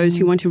skills for those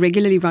who want to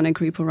regularly run a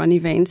group or run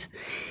events.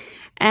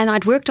 And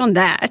I'd worked on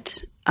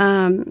that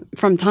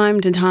from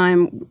time to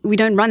time. We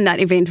don't run that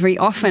event very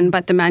often,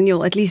 but the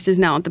manual at least is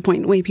now at the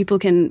point where people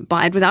can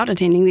buy it without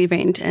attending the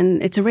event,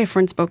 and it's a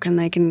reference book and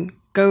they can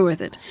go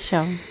with it.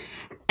 Sure.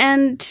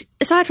 And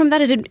aside from that,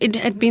 it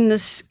had been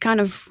this kind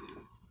of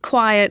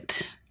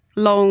quiet,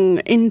 long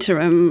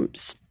interim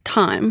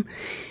time.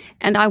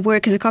 And I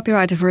work as a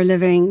copywriter for a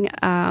living.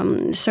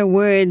 So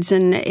words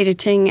and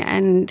editing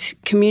and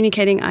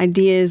communicating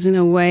ideas in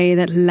a way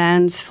that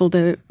lands for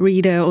the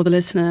reader or the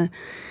listener,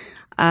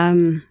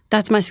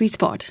 that's my sweet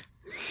spot.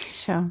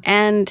 Sure.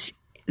 And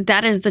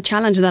that is the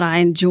challenge that I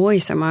enjoy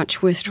so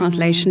much with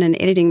translation and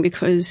editing,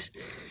 because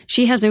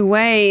she has a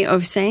way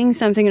of saying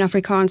something in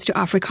Afrikaans to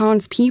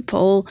Afrikaans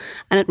people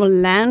and it will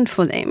land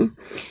for them.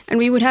 And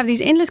we would have these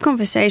endless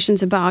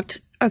conversations about,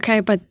 okay,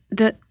 but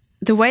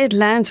the way it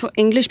lands for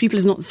English people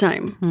is not the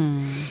same.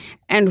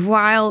 And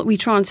while we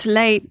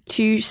translate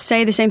to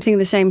say the same thing in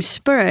the same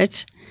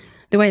spirit,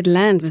 the way it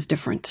lands is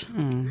different.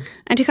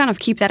 And to kind of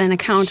keep that in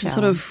account and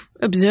sort of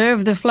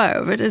observe the flow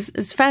of it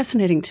is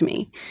fascinating to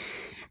me.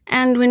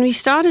 And when we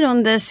started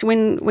on this,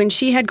 when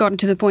she had gotten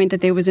to the point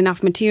that there was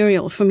enough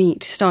material for me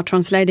to start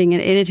translating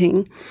and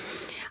editing,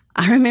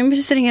 I remember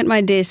sitting at my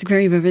desk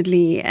very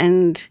vividly,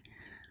 and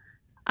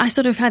I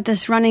sort of had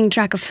this running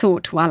track of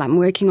thought while I'm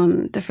working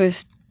on the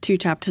first 2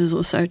 chapters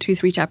or so,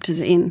 2-3 chapters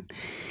in,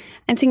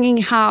 and thinking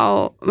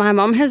how my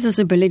mom has this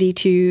ability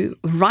to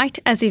write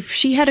as if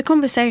she had a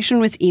conversation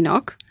with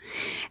Enoch,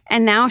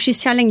 and now she's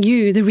telling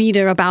you, the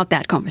reader, about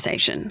that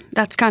conversation.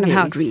 That's kind of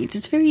how it reads.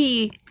 It's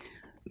very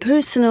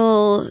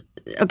personal,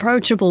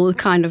 approachable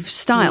kind of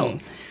style.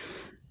 Yes.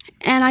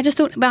 And I just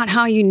thought about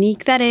how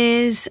unique that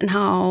is and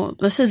how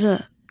this is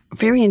a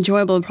very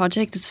enjoyable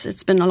project.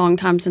 It's been a long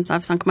time since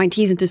I've sunk my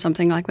teeth into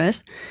something like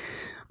this.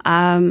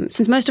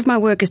 Since most of my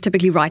work is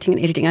typically writing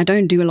and editing, I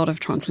don't do a lot of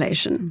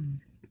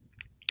translation.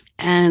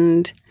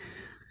 And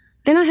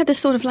then I had this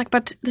thought of like,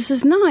 but this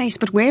is nice,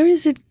 but where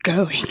is it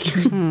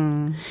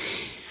going?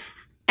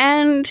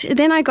 And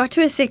then I got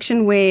to a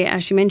section where,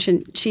 as she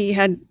mentioned,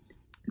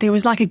 there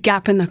was like a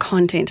gap in the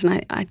content,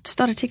 and I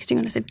started texting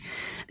and I said,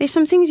 there's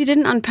some things you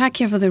didn't unpack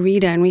here for the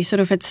reader. And we sort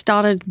of had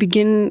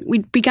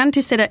we'd begun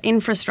to set an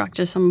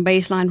infrastructure, some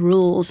baseline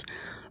rules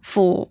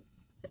for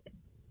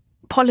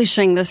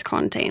polishing this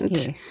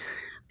content. Yes.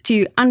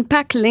 To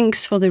unpack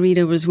links for the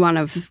reader was one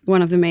of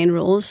the main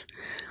rules.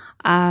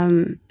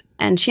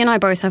 And she and I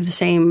both have the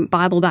same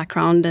Bible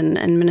background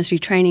and ministry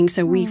training,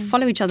 so we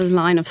follow each other's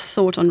line of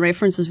thought on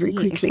references very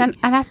quickly. Yes,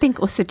 and I think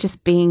also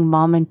just being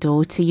mom and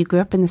daughter, you grew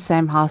up in the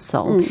same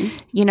household.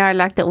 You know,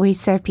 like that we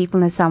say people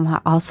in the same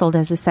household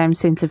has the same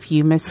sense of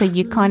humor, so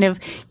you kind of,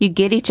 you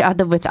get each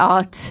other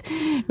without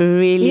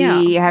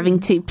really having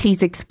to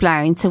please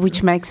explain, so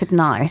which makes it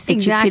nice. That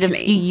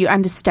exactly. You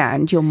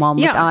understand your mom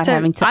without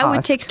having to ask. I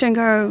would text her and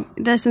go,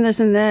 this and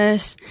this and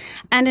this.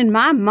 And in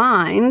my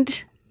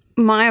mind,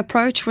 my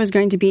approach was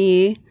going to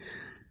be,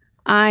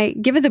 I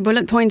give her the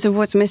bullet points of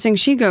what's missing.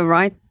 She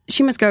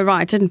must go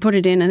write it and put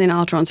it in, and then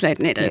I'll translate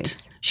and edit.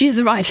 Yes. She's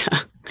the writer.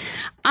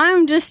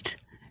 I'm just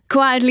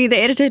quietly the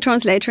editor,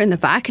 translator in the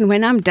back. And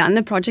when I'm done,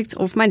 the project's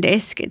off my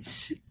desk.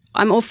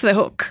 I'm off the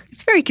hook.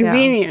 It's very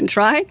convenient,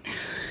 right?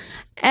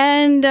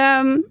 And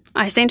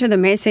I sent her the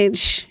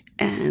message,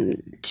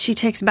 and she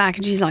texts back,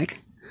 and she's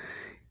like,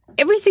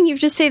 everything you've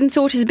just said and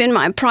thought has been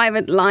my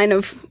private line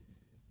of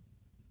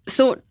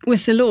thought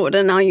with the Lord,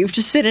 and now you've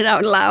just said it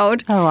out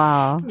loud. Oh,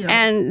 wow. Yeah.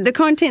 And the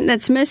content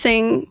that's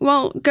missing,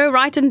 well, go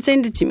write it and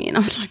send it to me. And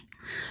I was like,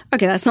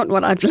 okay, that's not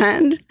what I'd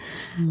planned.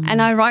 And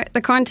I write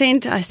the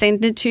content, I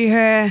sent it to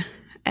her,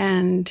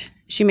 and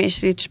she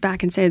messaged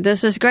back and said,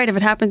 this is great. If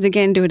it happens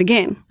again, do it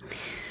again.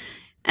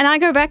 And I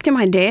go back to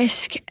my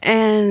desk,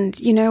 and,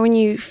 you know, when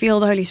you feel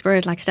the Holy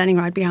Spirit like standing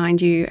right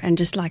behind you and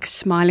just like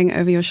smiling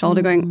over your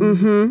shoulder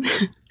going,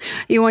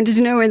 you wanted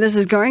to know where this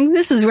is going?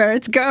 This is where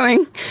it's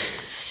going.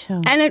 Sure.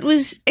 And it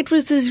was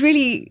this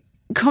really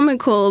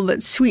comical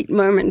but sweet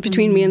moment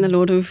between me and the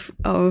Lord of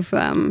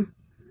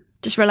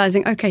just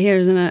realizing, okay,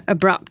 here's an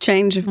abrupt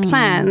change of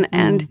plan,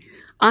 and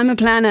I'm a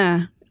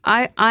planner.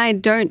 I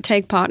don't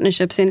take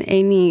partnerships in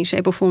any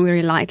shape or form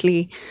very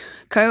lightly.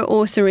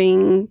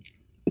 Co-authoring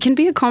can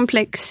be a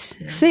complex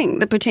thing.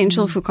 The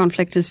potential for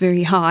conflict is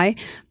very high.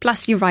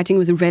 Plus, you're writing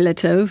with a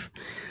relative.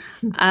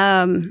 You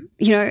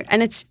know,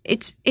 and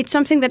it's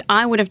something that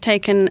I would have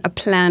taken a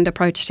planned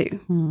approach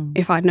to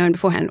if I'd known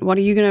beforehand. What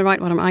are you going to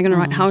write? What am I going to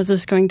write? How is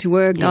this going to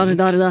work? Yes. Da, da,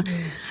 da, da, da.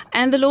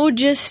 And the Lord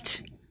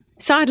just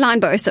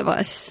sidelined both of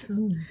us.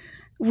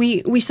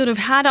 We sort of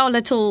had our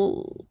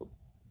little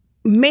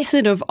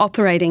method of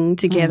operating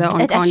together on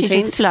content. It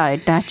actually just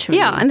flowed naturally.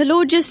 Yeah, and the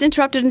Lord just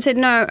interrupted and said,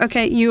 no,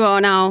 okay, you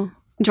are now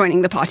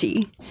joining the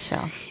party.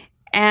 Sure.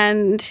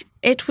 And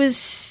it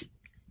was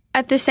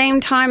at the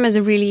same time as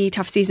a really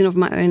tough season of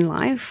my own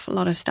life. A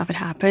lot of stuff had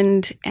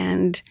happened,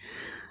 and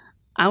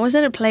I was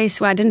at a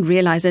place where I didn't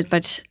realize it,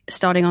 but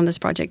starting on this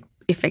project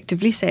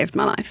effectively saved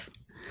my life.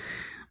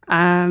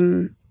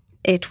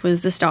 It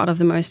was the start of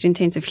the most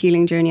intensive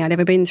healing journey I'd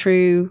ever been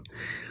through.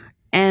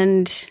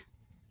 And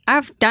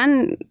I've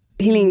done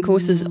healing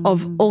courses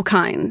of all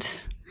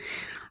kinds.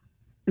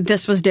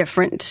 This was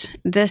different.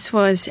 This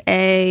was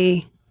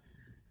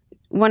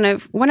one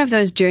of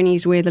those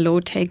journeys where the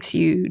Lord takes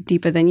you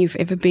deeper than you've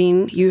ever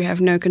been. You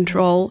have no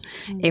control.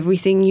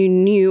 Everything you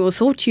knew or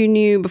thought you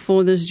knew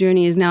before this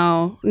journey is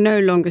now no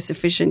longer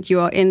sufficient. You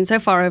are in so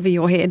far over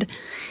your head,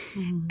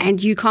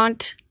 and you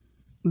can't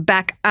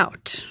back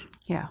out.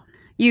 Yeah.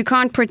 you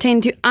can't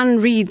pretend to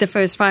unread the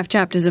first 5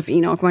 chapters of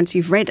Enoch once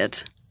you've read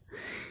it.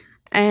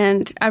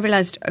 And I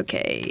realized,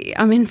 okay,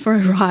 I'm in for a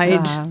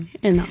ride. Wow.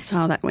 And that's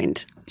how that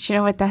went. Do you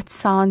know what? That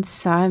sounds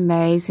so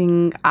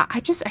amazing. I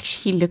just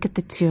actually look at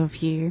the two of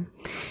you.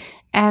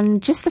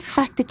 And just the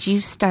fact that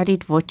you've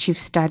studied what you've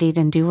studied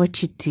and do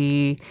what you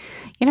do,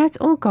 it's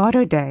all God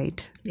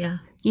ordained. Yeah.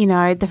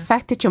 The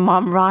fact that your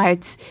mom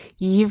writes,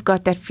 you've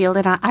got that field.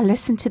 And I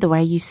listen to the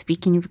way you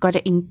speak, and you've got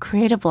an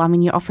incredible,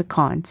 you're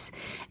Afrikaans,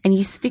 and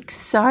you speak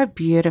so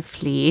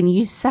beautifully and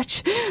use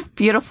such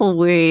beautiful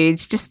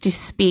words just to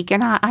speak.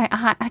 And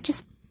I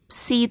just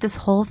see this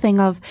whole thing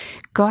of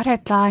God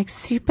had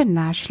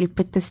supernaturally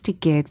put this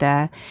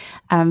together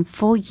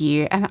for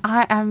you. And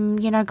I am,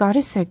 God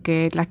is so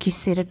good. Like you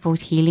said, it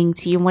brought healing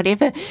to you. And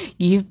whatever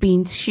you've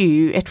been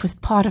through, it was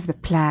part of the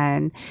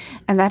plan.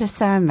 And that is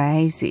so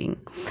amazing.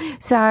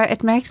 So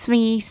it makes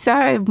me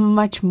so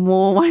much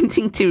more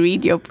wanting to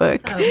read your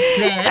book.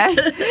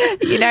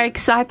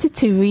 Excited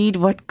to read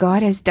what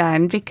God has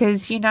done,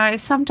 because,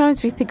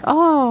 sometimes we think,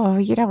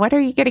 what are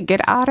you going to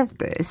get out of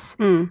this?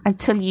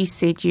 Until you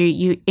said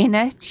you in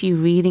it, you're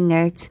reading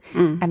it,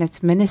 and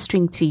it's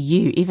ministering to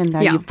you, even though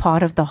you're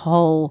part of the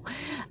whole,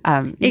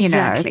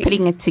 Exactly.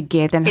 Putting it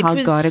together and how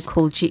God had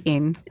called you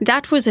in.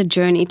 That was a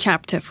journey,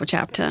 chapter for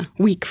chapter,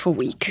 week for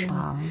week.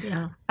 Wow.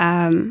 Yeah.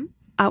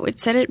 I would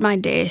sit at my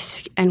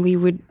desk and we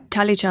would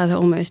tell each other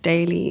almost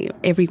daily,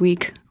 every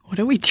week, what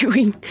are we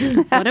doing?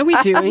 What are we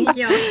doing?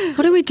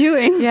 What are we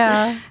doing?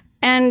 Yeah.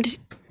 And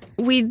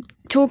we'd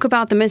talk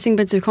about the missing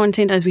bits of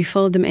content as we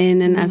filled them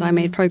in and as I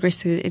made progress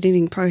through the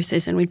editing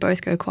process, and we'd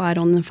both go quiet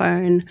on the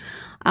phone,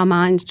 our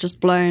minds just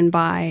blown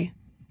by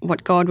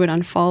what God would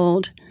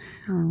unfold.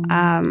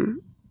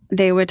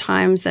 There were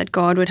times that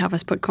God would have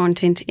us put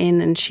content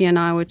in, and she and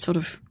I would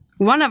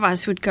one of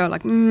us would go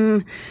like,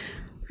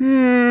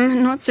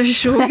 not so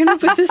sure we're going to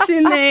put this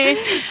in there.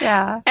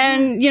 Yeah.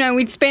 And,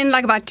 we'd spend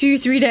about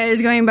 2-3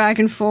 days going back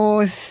and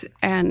forth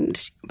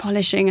and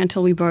polishing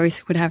until we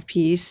both would have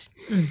peace.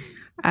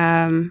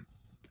 And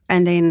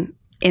then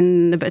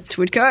in the bits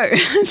would go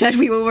that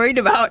we were worried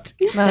about.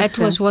 That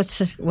was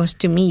what was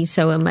to me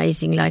so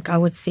amazing. Like I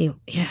would feel,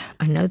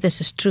 I know this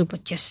is true,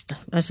 but just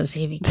this is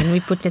heavy. Can we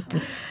put it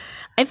in?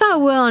 If I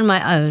were on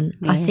my own,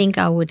 I think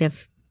I would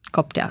have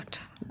copped out.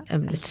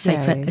 It's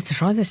safer.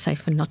 It's rather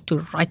safer not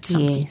to write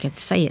something and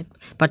say it.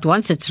 But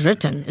once it's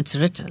written, it's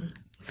written.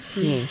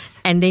 Yes.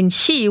 And then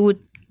she would,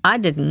 I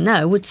didn't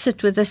know, would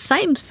sit with the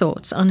same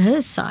thoughts on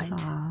her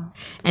side.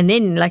 And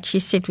then, like she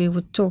said, we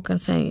would talk and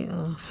say,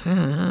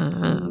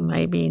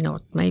 maybe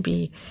not,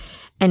 maybe.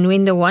 And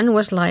when the one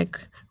was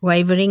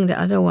wavering, the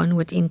other one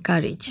would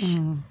encourage.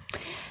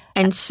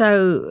 And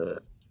so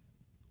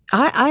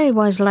I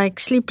was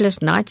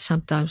sleepless nights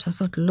sometimes. I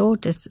thought,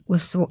 Lord,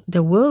 with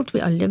the world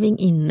we are living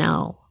in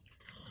now,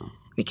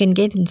 we can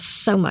get in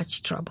so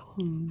much trouble.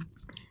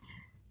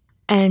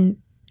 And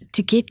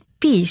to get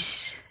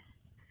peace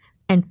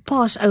and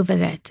pass over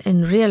that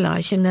and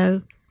realize,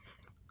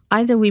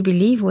 either we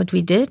believe what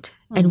we did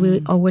and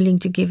we are willing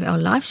to give our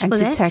lives and for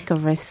to that. take a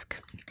risk.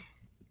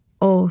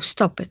 Or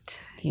stop it,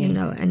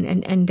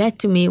 and that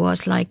to me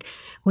was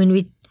when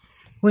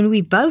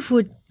we both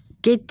would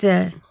get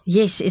the,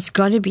 yes, it's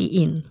got to be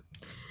in.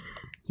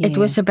 It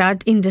was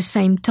about in the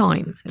same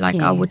time.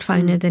 I would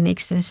phone her the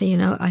next day and say,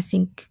 I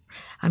think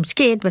I'm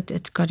scared, but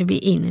it's got to be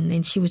in. And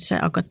then she would say,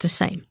 I got the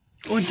same.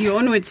 Or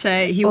Dion would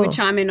say, he would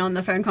chime in on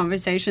the phone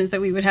conversations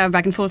that we would have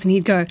back and forth, and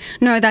he'd go,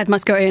 no, that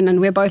must go in.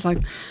 And we're both like,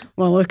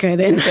 well, okay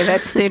then. So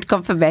that's third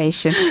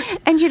confirmation.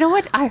 And you know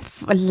what I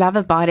love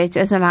about it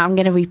is, and I'm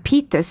going to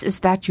repeat this, is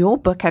that your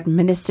book had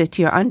ministered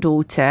to your own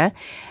daughter,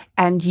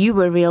 and you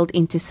were reeled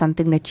into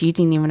something that you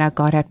didn't even know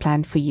God had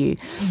planned for you.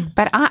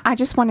 But I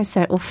just want to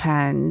say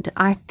offhand,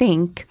 I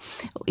think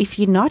if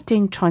you're not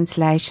doing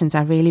translations,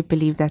 I really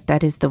believe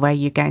that is the way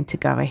you're going to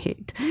go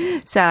ahead.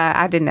 So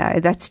I don't know.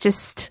 That's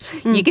just,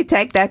 you could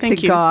take that to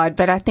God,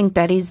 but I think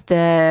that is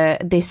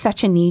there's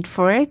such a need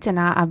for it. And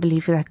I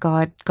believe that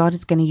God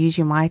is going to use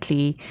you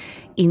mightily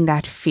in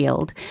that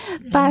field.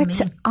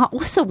 But I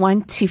also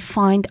want to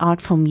find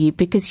out from you,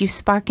 because you've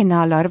spoken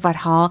now a lot about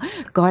how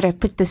God had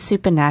put this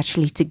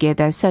supernaturally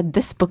together. So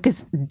this book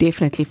is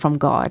definitely from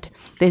God.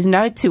 There's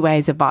no two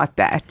ways about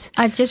that.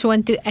 I just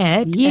want to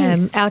add,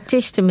 our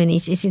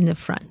testimonies is in the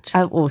front.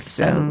 Oh,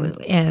 awesome.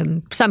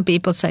 So some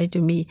people say to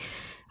me,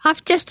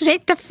 I've just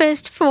read the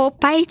first 4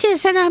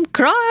 pages and I'm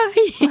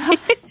crying.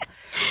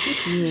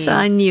 So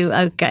I knew,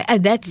 okay.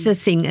 And that's the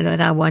thing that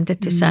I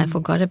wanted to say. I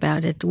forgot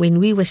about it. When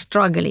we were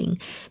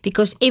struggling,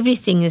 because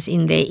everything is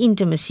in there,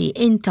 intimacy,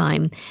 end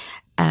time,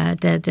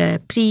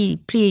 the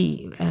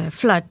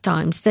pre-flood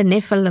times, the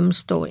Nephilim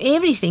story,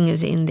 everything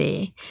is in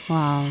there.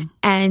 Wow.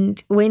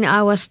 And when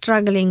I was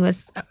struggling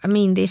with,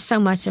 there's so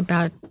much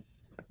about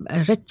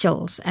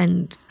rituals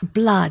and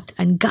blood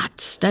and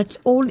guts, that's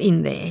all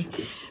in there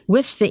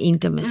with the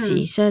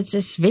intimacy. So it's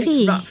just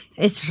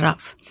it's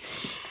rough.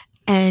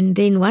 And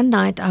then one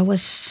night I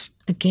was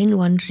again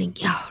wondering,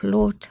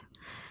 Lord,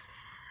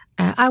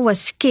 I was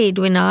scared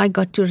when I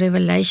got to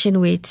Revelation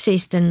where it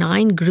says the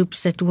 9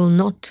 groups that will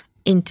not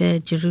enter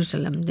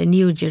Jerusalem, the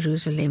new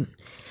Jerusalem.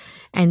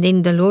 And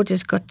then the Lord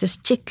has got this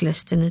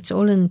checklist, and it's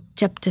all in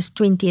chapters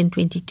 20 and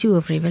 22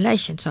 of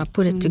Revelation. So I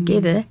put it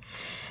together,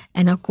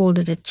 and I called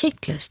it a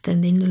checklist.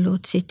 And then the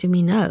Lord said to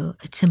me, no,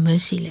 it's a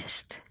mercy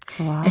list.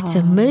 Wow. It's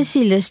a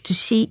mercy list to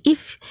see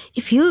if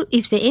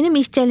the enemy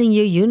is telling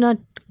you you're not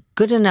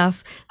good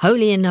enough,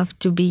 holy enough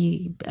to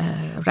be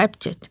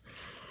raptured,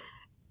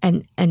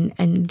 and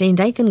then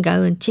they can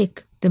go and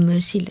check the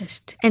mercy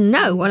list and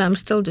know, well, I'm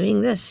still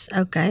doing this.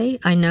 Okay,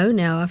 I know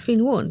now, I've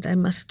been warned. I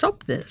must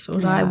stop this,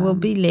 or I will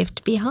be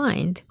left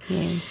behind.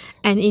 Yes.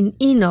 And in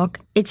Enoch,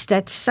 it's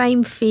that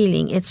same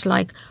feeling. It's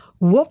like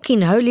walk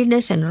in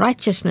holiness and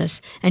righteousness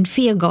and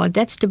fear God.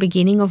 That's the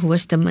beginning of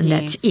wisdom, and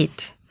that's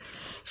it.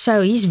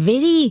 So he's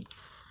very,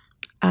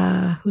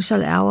 how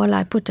will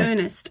I put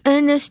it?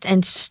 Earnest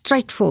and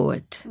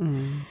straightforward.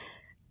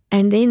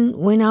 And then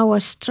when I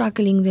was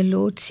struggling, the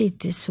Lord said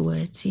these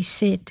words. He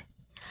said,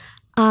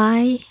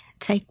 I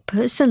take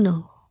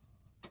personal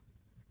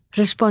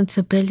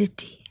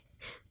responsibility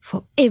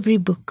for every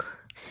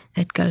book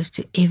that goes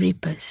to every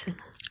person.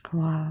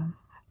 Wow.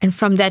 And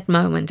from that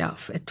moment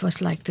off, it was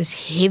like this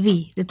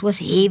heavy, it was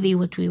heavy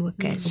what we were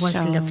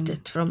was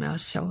lifted from our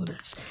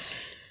shoulders.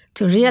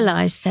 To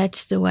realize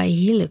that's the way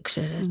he looks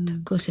at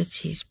it, because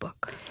it's his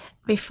book.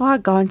 Before I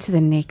go on to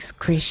the next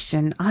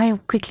question, I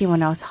quickly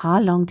want to ask, how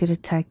long did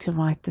it take to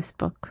write this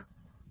book?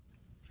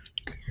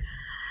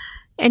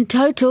 In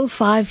total,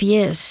 5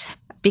 years,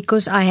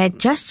 because I had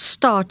just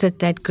started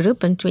that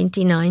group in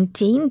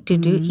 2019 to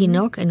do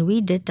Enoch, and we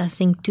did, I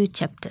think, 2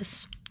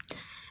 chapters.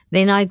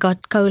 Then I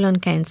got colon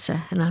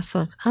cancer, and I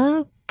thought,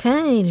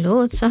 okay,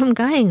 Lord, so I'm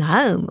going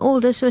home. All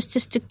this was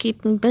just to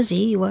keep me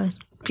busy. I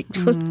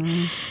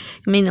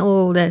mean,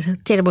 all the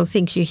terrible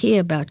things you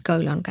hear about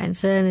colon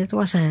cancer, and it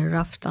was a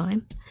rough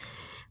time.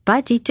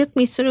 But he took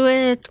me through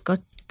it,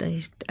 got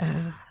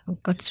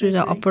through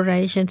the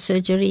operation,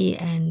 surgery,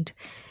 and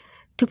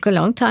took a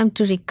long time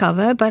to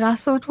recover. But I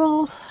thought,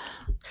 well,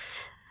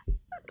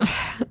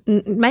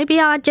 maybe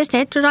I just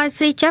had to write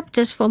 3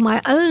 chapters for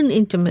my own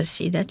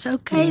intimacy. That's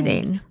okay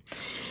then.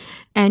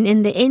 And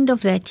in the end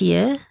of that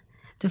year,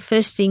 the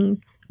first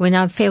thing when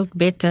I felt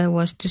better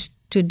was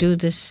to do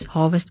this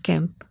harvest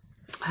camp.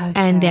 Okay.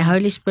 And the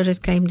Holy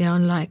Spirit came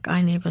down like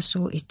I never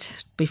saw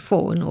it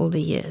before in all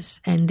the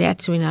years. And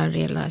that's when I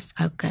realized,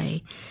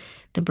 okay,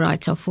 the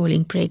brides are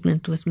falling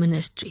pregnant with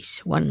ministries,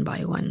 one by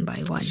one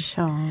by one.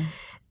 Sure.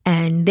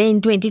 And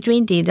then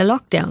 2020, the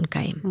lockdown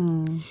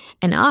came.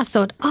 And I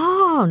thought,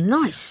 oh,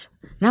 nice.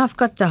 Now I've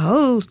got the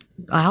whole,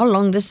 how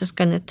long this is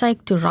going to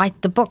take to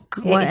write the book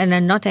and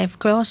then not have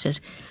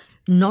classes.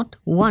 Not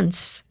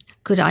once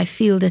could I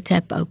feel the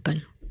tap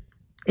open.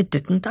 It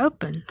didn't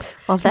open.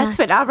 Well, that's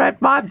when I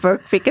wrote my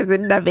book, because I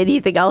didn't have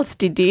anything else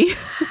to do.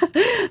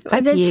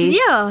 But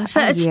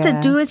it's to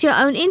do with your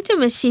own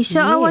intimacy.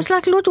 So I was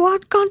like, Lord, why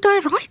can't I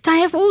write? I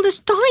have all this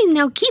time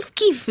now. Give,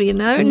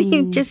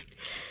 And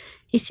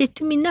he said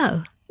to me,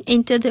 no,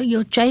 enter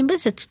your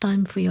chambers. It's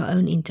time for your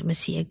own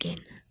intimacy again.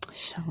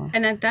 Sure.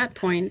 And at that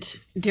point,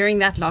 during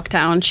that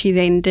lockdown, she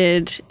then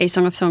did a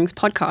Song of Songs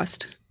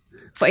podcast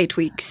for 8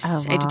 weeks,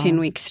 8 to 10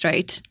 weeks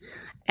straight.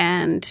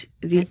 And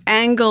the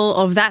angle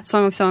of that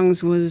Song of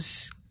Songs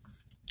was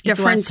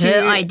different. It was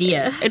her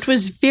idea. It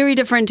was very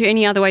different to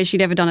any other way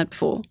she'd ever done it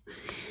before.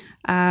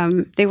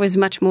 There was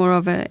much more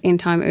of an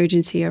end-time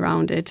urgency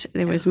around it.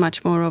 There was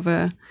much more of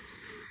a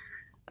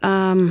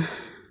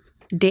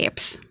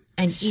depth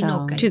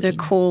to the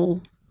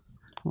call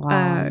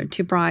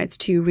to brides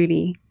to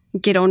really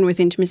get on with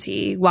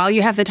intimacy. While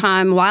you have the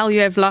time, while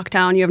you have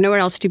lockdown, you have nowhere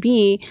else to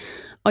be,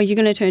 are you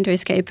going to turn to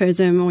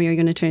escapism, or you're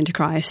going to turn to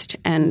Christ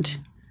and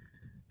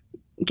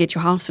get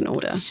your house in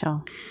order?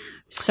 Sure.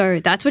 So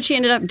that's what she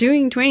ended up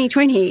doing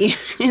 2020.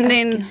 And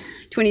then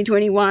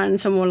 2021,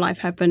 some more life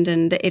happened,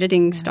 and the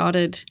editing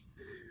started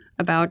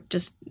about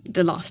just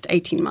the last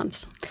 18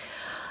 months.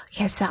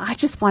 Yeah, so I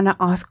just want to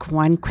ask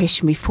one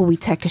question before we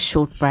take a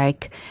short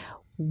break.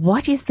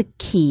 What is the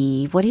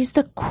key? What is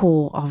the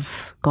core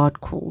of God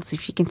Calls?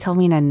 If you can tell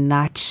me in a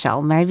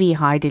nutshell, maybe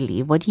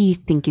Heidi, what do you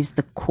think is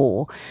the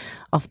core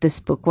of this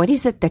book? What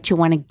is it that you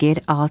want to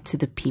get out to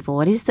the people?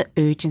 What is the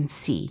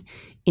urgency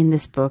in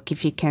this book?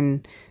 If you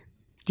can,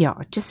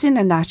 just in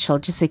a nutshell,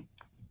 just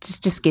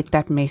get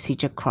that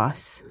message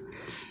across.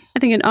 I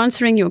think in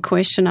answering your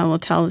question, I will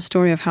tell the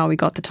story of how we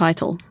got the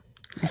title.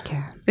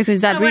 Okay.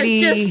 Because I was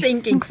just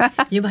thinking,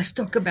 you must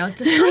talk about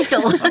the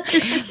title.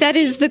 That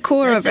is the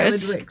core of it.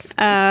 That's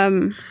how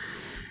it works.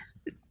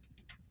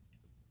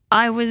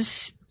 I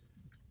was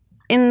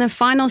in the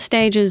final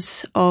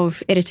stages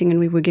of editing, and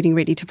we were getting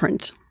ready to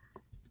print.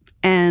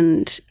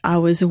 And I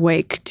was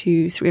awake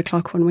to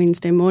 3:00 on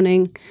Wednesday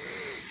morning,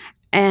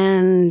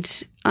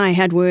 and I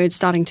had words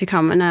starting to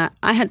come. And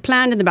I had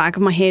planned in the back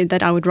of my head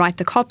that I would write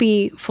the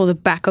copy for the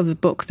back of the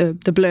book, the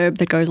blurb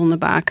that goes on the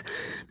back,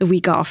 the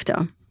week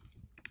after.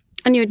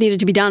 I knew it needed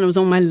to be done. It was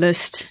on my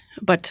list,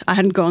 but I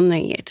hadn't gone there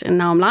yet. And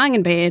now I'm lying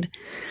in bed,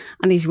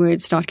 and these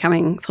words start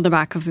coming for the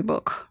back of the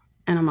book.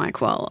 And I'm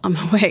like, well, I'm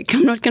awake.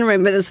 I'm not going to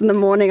remember this in the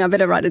morning. I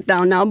better write it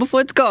down now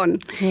before it's gone.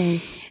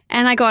 Yes.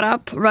 And I got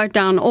up, wrote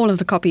down all of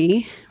the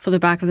copy for the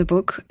back of the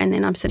book. And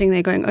then I'm sitting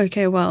there going,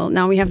 okay, well,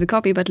 now we have the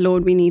copy, but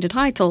Lord, we need a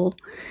title.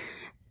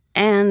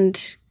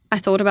 And I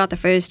thought about the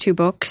first 2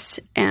 books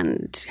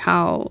and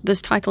how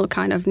this title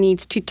kind of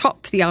needs to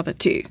top the other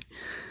 2.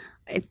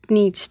 It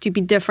needs to be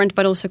different,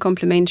 but also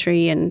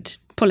complementary and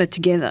pull it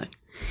together.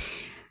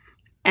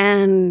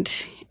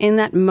 And in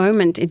that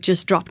moment, it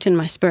just dropped in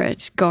my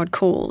spirit. God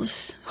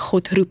calls,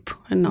 God roep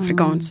in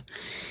Afrikaans.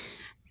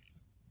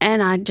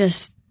 And I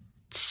just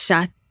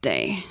sat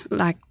there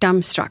like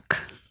dumbstruck.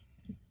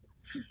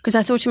 Because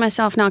I thought to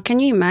myself, now, can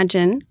you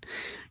imagine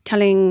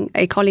telling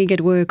a colleague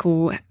at work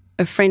or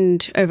a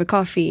friend over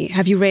coffee,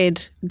 have you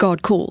read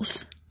God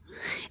Calls?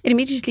 It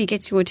immediately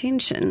gets your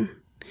attention.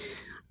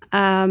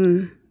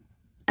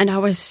 And I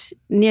was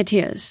near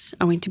tears.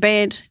 I went to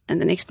bed,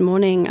 and the next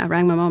morning I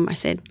rang my mom. I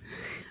said,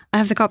 I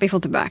have the copy for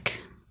the back.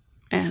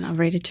 And I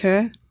read it to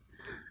her.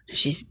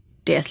 She's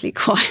deathly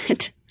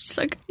quiet. She's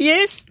like,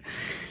 yes.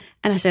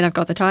 And I said, I've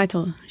got the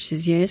title. She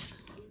says, yes.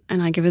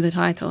 And I give her the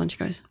title, and she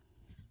goes,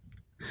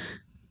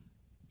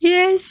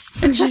 yes.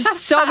 And she's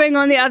sobbing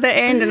on the other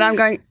end, and I'm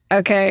going,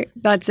 okay,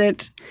 that's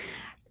it.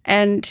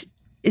 And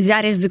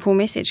that is the core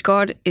message.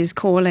 God is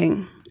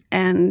calling.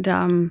 And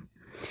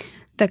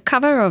the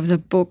cover of the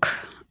book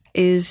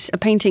is a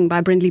painting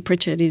by Brindley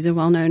Pritchard. He's a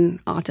well-known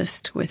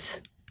artist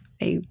with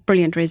a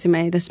brilliant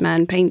resume. This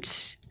man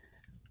paints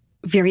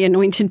very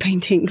anointed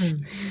paintings.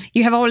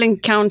 You have a whole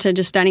encounter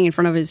just standing in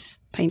front of his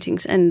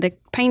paintings. And the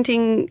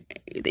painting,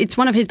 it's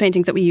one of his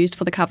paintings that we used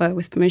for the cover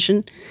with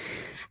permission.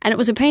 And it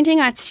was a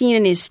painting I'd seen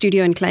in his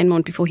studio in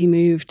Kleinmond before he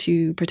moved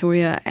to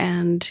Pretoria.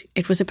 And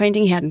it was a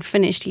painting he hadn't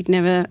finished. He'd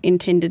never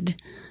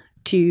intended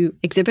to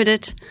exhibit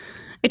it.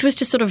 It was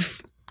just sort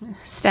of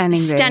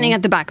standing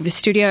at the back of his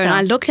studio. Sure. And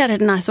I looked at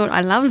it and I thought,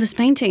 I love this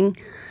painting.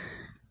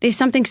 There's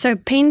something so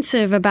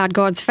pensive about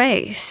God's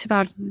face,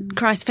 about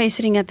Christ's face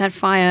sitting at that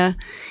fire.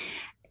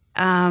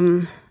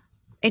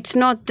 It's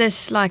not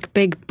this like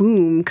big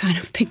boom kind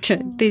of picture.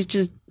 There's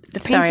just the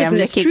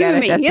pensiveness drew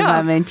me. At the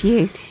moment,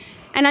 yes.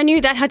 And I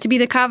knew that had to be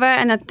the cover,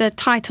 and that the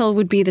title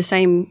would be the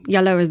same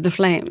yellow as the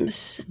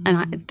flames.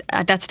 And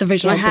that's the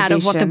vision I had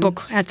of what the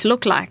book had to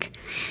look like.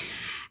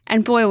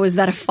 And boy, was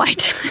that a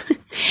fight.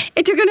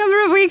 It took a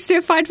number of weeks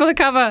to fight for the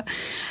cover.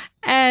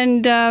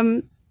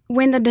 And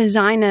when the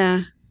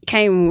designer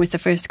came with the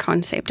first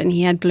concept and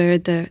he had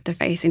blurred the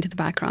face into the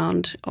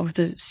background of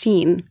the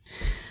scene,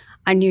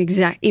 I knew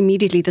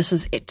immediately this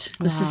is it.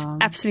 This is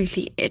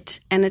absolutely it.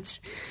 And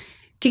it's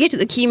to get to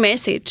the key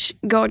message,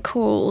 God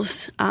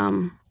calls.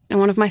 And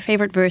one of my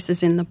favorite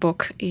verses in the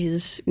book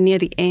is near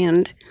the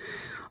end,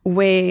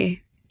 where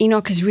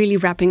Enoch is really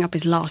wrapping up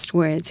his last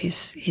words,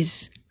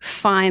 his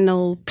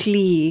final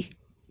plea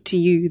to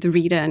you, the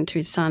reader, and to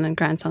his son and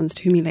grandsons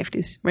to whom he left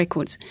his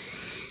records.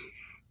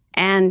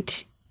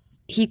 And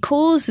he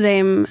calls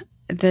them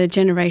the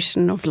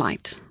generation of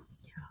light.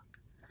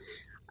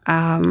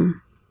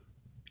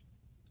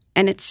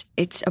 And it's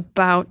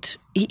about,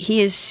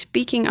 he is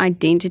speaking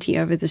identity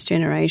over this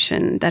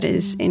generation that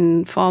is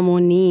in far more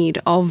need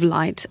of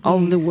light,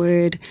 of the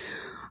word,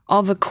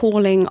 of a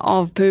calling,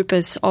 of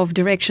purpose, of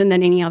direction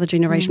than any other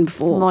generation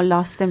before. More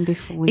lost than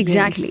before.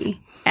 Exactly. Yes.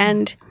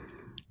 And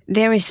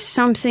there is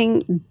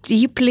something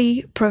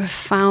deeply,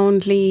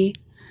 profoundly,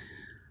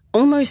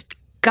 almost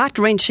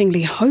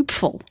gut-wrenchingly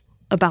hopeful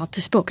about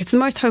this book. It's the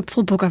most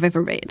hopeful book I've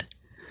ever read.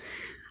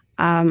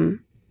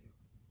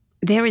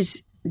 There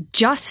is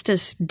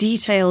justice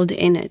detailed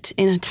in it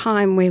in a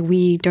time where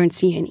we don't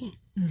see any.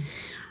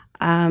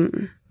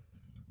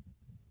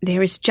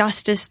 There is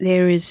justice,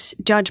 there is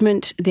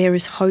judgment, there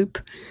is hope.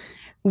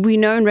 We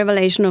know in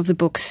Revelation of the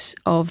books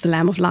of the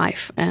Lamb of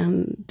Life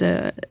and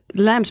the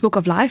Lamb's Book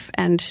of Life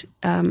and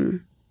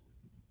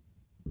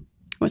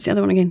what's the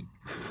other one again?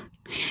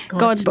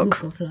 God's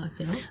Book of Life,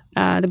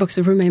 yeah. The books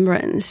of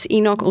remembrance.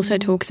 Enoch also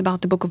talks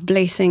about the book of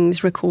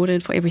blessings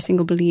recorded for every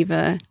single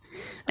believer.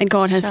 And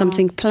God has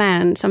something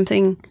planned,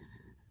 something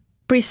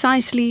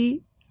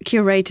precisely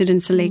curated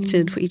and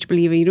selected for each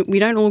believer. We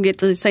don't all get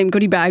the same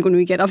goodie bag when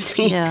we get up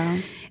there.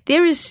 Yeah.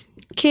 There is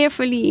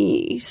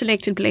carefully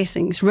selected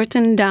blessings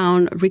written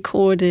down,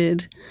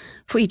 recorded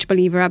for each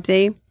believer up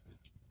there.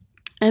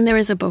 And there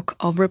is a book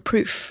of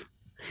reproof,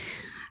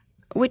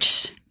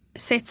 which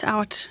sets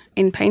out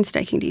in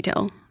painstaking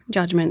detail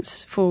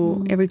judgments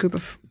for every group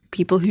of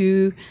people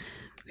who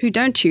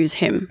don't choose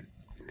him.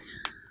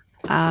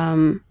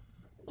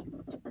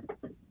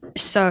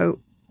 So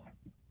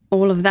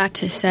all of that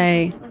to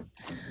say,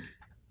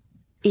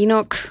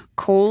 Enoch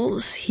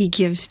calls, he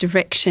gives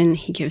direction,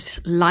 he gives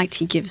light,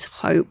 he gives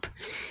hope.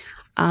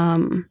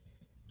 And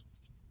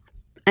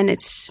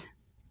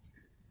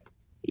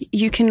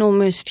you can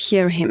almost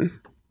hear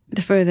him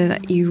the further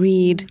that you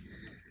read.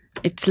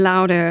 It's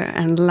louder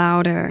and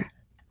louder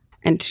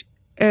and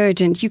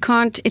urgent. You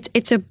can't,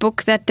 it's a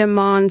book that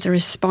demands a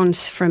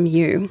response from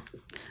you.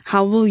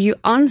 How will you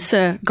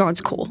answer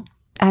God's call?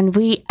 And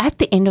we're at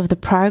the end of the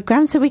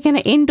program, so we're going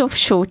to end off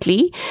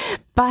shortly.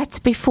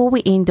 But before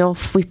we end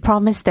off, we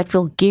promised that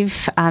we'll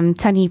give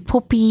Tannie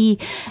Poppy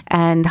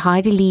and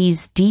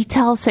Heidelie's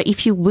details. So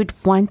if you would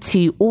want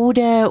to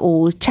order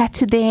or chat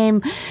to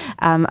them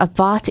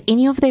about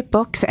any of their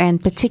books,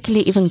 and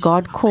particularly even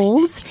God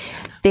Calls,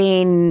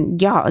 then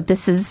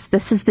this is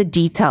the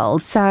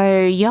details. So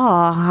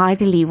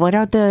Heidelie, what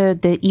are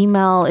the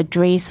email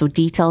address or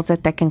details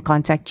that they can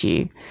contact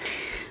you?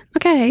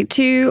 Okay,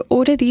 to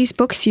order these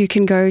books, you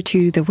can go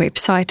to the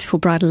website for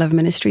Bridal Love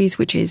Ministries,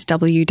 which is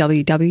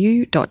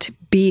www.blm.org.za.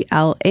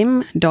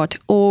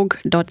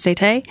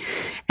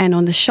 And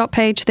on the shop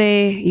page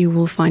there, you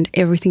will find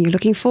everything you're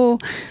looking for.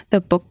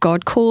 The book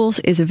God Calls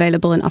is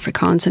available in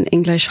Afrikaans and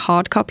English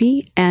hard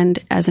copy and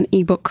as an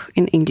ebook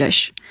in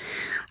English.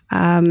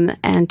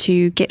 And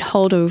to get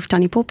hold of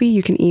Tannie Poppy,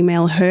 you can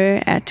email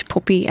her at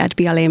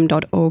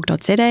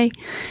poppy@blm.org.za.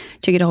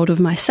 To get hold of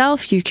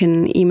myself, you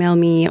can email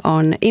me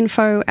on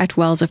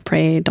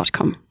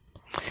info@wellsofprayer.com.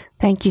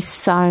 Thank you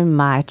so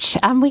much.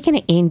 We're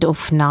going to end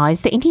off now. Is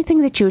there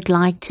anything that you would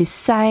like to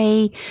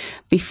say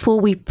before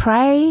we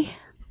pray?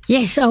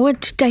 Yes, I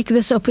want to take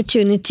this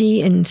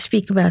opportunity and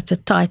speak about the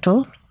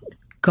title,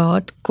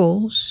 God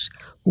Calls.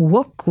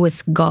 Walk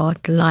with God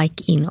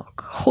like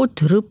Enoch. God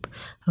roep,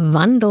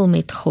 wandel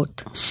met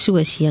God,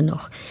 soos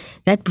Henoch.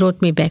 That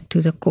brought me back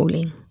to the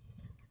calling.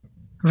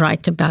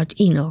 Right about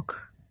Enoch.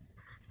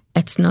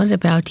 It's not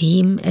about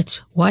him,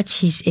 it's watch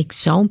his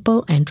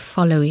example and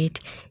follow it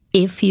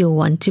if you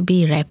want to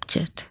be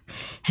raptured.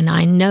 And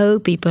I know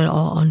people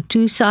are on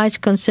two sides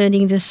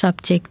concerning the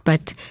subject,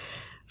 but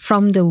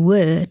from the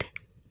word,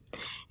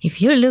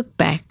 if you look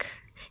back,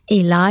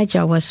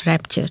 Elijah was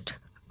raptured,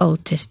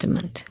 Old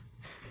Testament.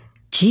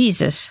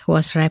 Jesus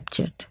was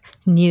raptured,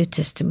 New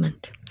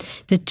Testament.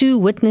 The two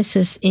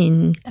witnesses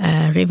in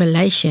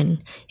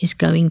Revelation is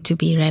going to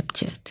be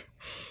raptured.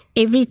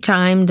 Every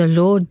time the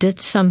Lord did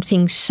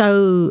something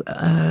so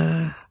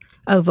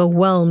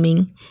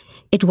overwhelming,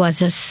 it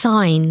was a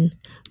sign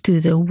to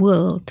the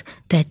world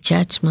that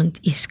judgment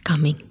is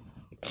coming.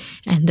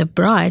 And the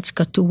bride's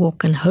got to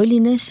walk in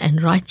holiness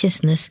and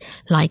righteousness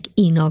like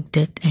Enoch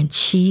did, and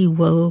she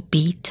will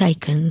be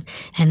taken.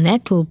 And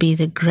that will be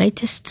the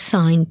greatest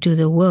sign to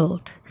the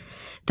world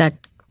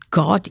that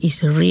God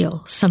is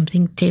real.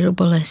 Something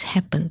terrible has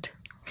happened.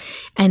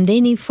 And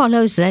then he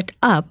follows that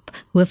up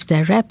with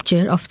the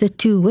rapture of the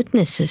two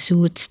witnesses who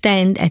would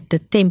stand at the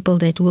temple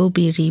that will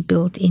be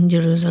rebuilt in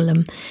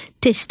Jerusalem,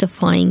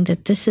 testifying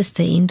that this is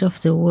the end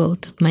of the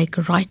world, make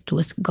right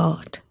with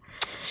God.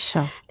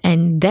 Sure.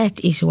 And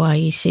that is why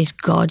he says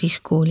God is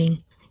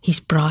calling his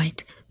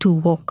bride to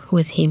walk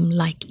with him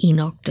like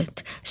Enoch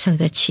did, so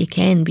that she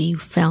can be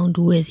found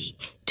worthy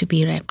to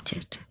be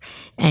raptured.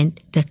 And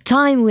the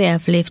time we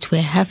have left,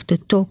 we have to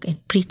talk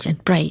and preach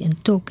and pray and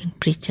talk and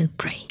preach and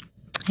pray.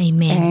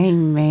 Amen.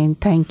 Amen.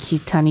 Thank you,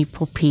 Tannie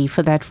Poppy,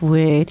 for that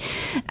word.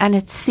 And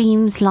it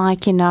seems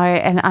like, and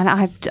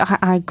I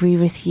agree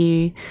with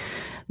you.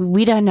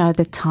 We don't know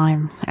the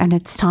time, and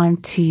it's time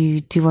to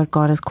do what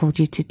God has called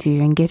you to do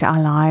and get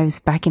our lives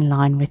back in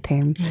line with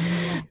Him.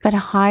 But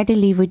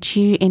Heidelie, would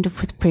you end up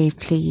with prayer,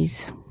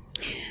 please?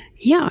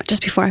 Yeah,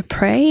 just before I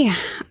pray,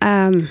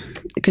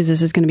 because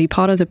this is going to be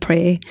part of the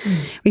prayer,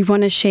 we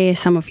want to share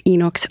some of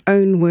Enoch's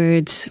own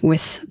words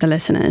with the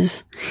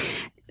listeners.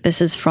 This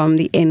is from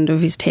the end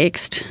of his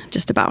text,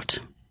 just about,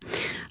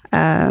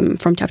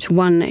 from chapter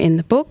 1 in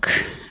the book,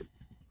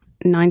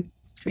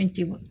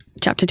 21.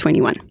 Chapter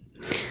 21.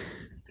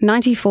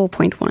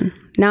 94.1.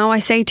 Now I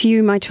say to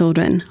you, my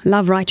children,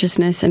 love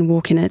righteousness and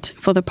walk in it,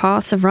 for the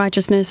paths of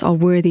righteousness are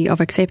worthy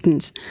of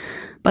acceptance,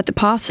 but the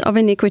paths of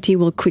iniquity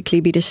will quickly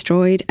be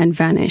destroyed and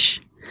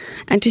vanish.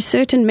 And to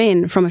certain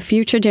men from a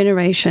future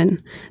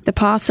generation, the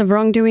paths of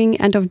wrongdoing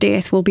and of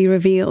death will be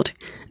revealed,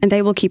 and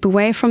they will keep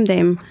away from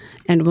them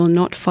and will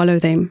not follow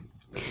them.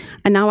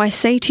 And now I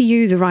say to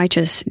you, the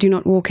righteous, do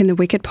not walk in the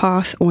wicked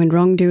path or in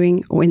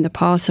wrongdoing or in the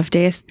paths of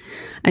death,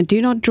 and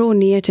do not draw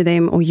near to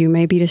them or you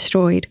may be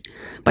destroyed.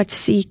 But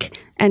seek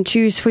and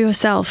choose for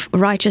yourself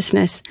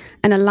righteousness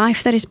and a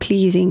life that is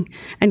pleasing,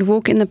 and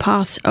walk in the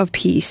paths of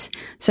peace,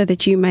 so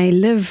that you may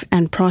live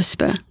and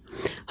prosper.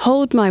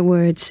 Hold my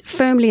words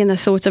firmly in the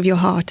thoughts of your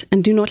heart,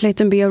 and do not let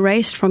them be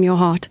erased from your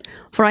heart.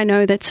 For I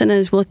know that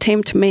sinners will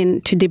tempt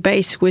men to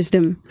debase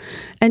wisdom,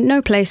 and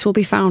no place will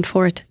be found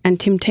for it, and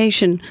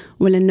temptation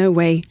will in no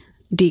way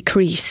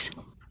decrease.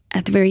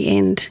 At the very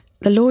end,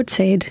 the Lord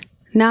said,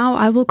 Now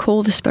I will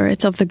call the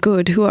spirits of the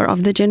good who are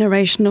of the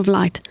generation of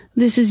light.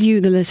 This is you,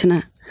 the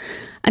listener.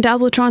 And I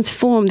will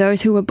transform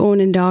those who were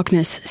born in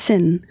darkness,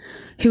 sin,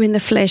 who in the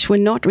flesh were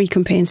not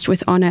recompensed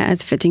with honor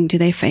as fitting to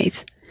their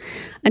faith.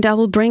 And I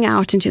will bring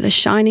out into the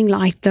shining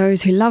light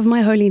those who love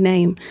my holy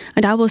name,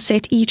 and I will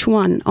set each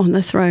one on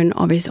the throne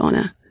of his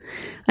honor.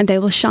 And they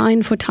will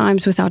shine for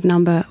times without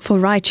number, for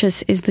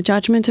righteous is the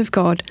judgment of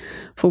God,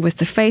 for with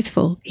the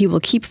faithful he will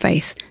keep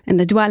faith in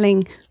the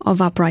dwelling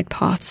of upright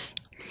paths.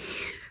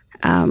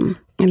 And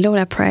Lord,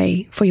 I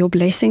pray for your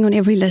blessing on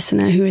every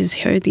listener who has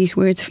heard these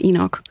words of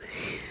Enoch,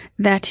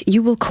 that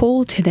you will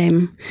call to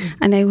them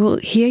and they will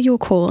hear your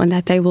call, and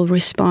that they will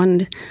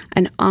respond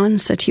and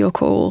answer to your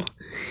call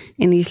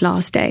in these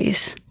last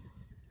days.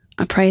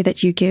 I pray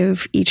that you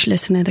give each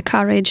listener the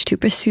courage to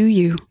pursue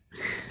you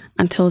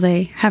until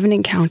they have an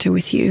encounter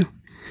with you,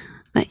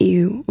 that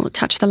you will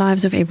touch the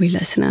lives of every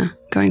listener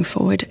going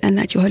forward, and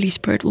that your Holy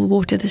Spirit will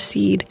water the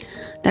seed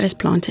that is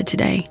planted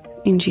today.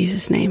 In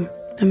Jesus' name,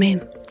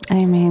 amen.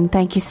 Amen.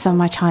 Thank you so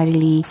much, Heidi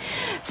Lee.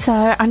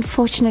 So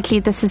unfortunately,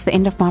 this is the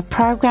end of my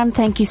program.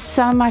 Thank you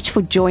so much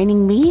for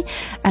joining me,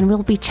 and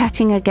we'll be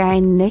chatting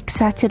again next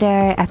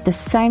Saturday at the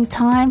same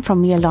time.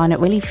 From me, Alana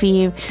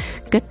Willifear.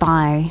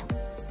 Goodbye.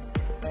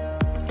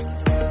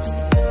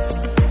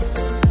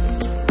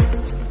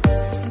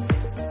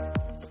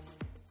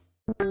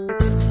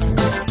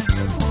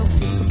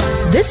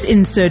 This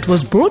insert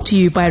was brought to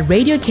you by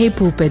Radio K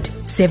Pulpit,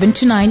 7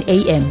 to 9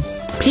 a.m.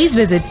 Please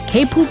visit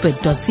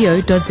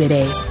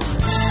kpulpit.co.za.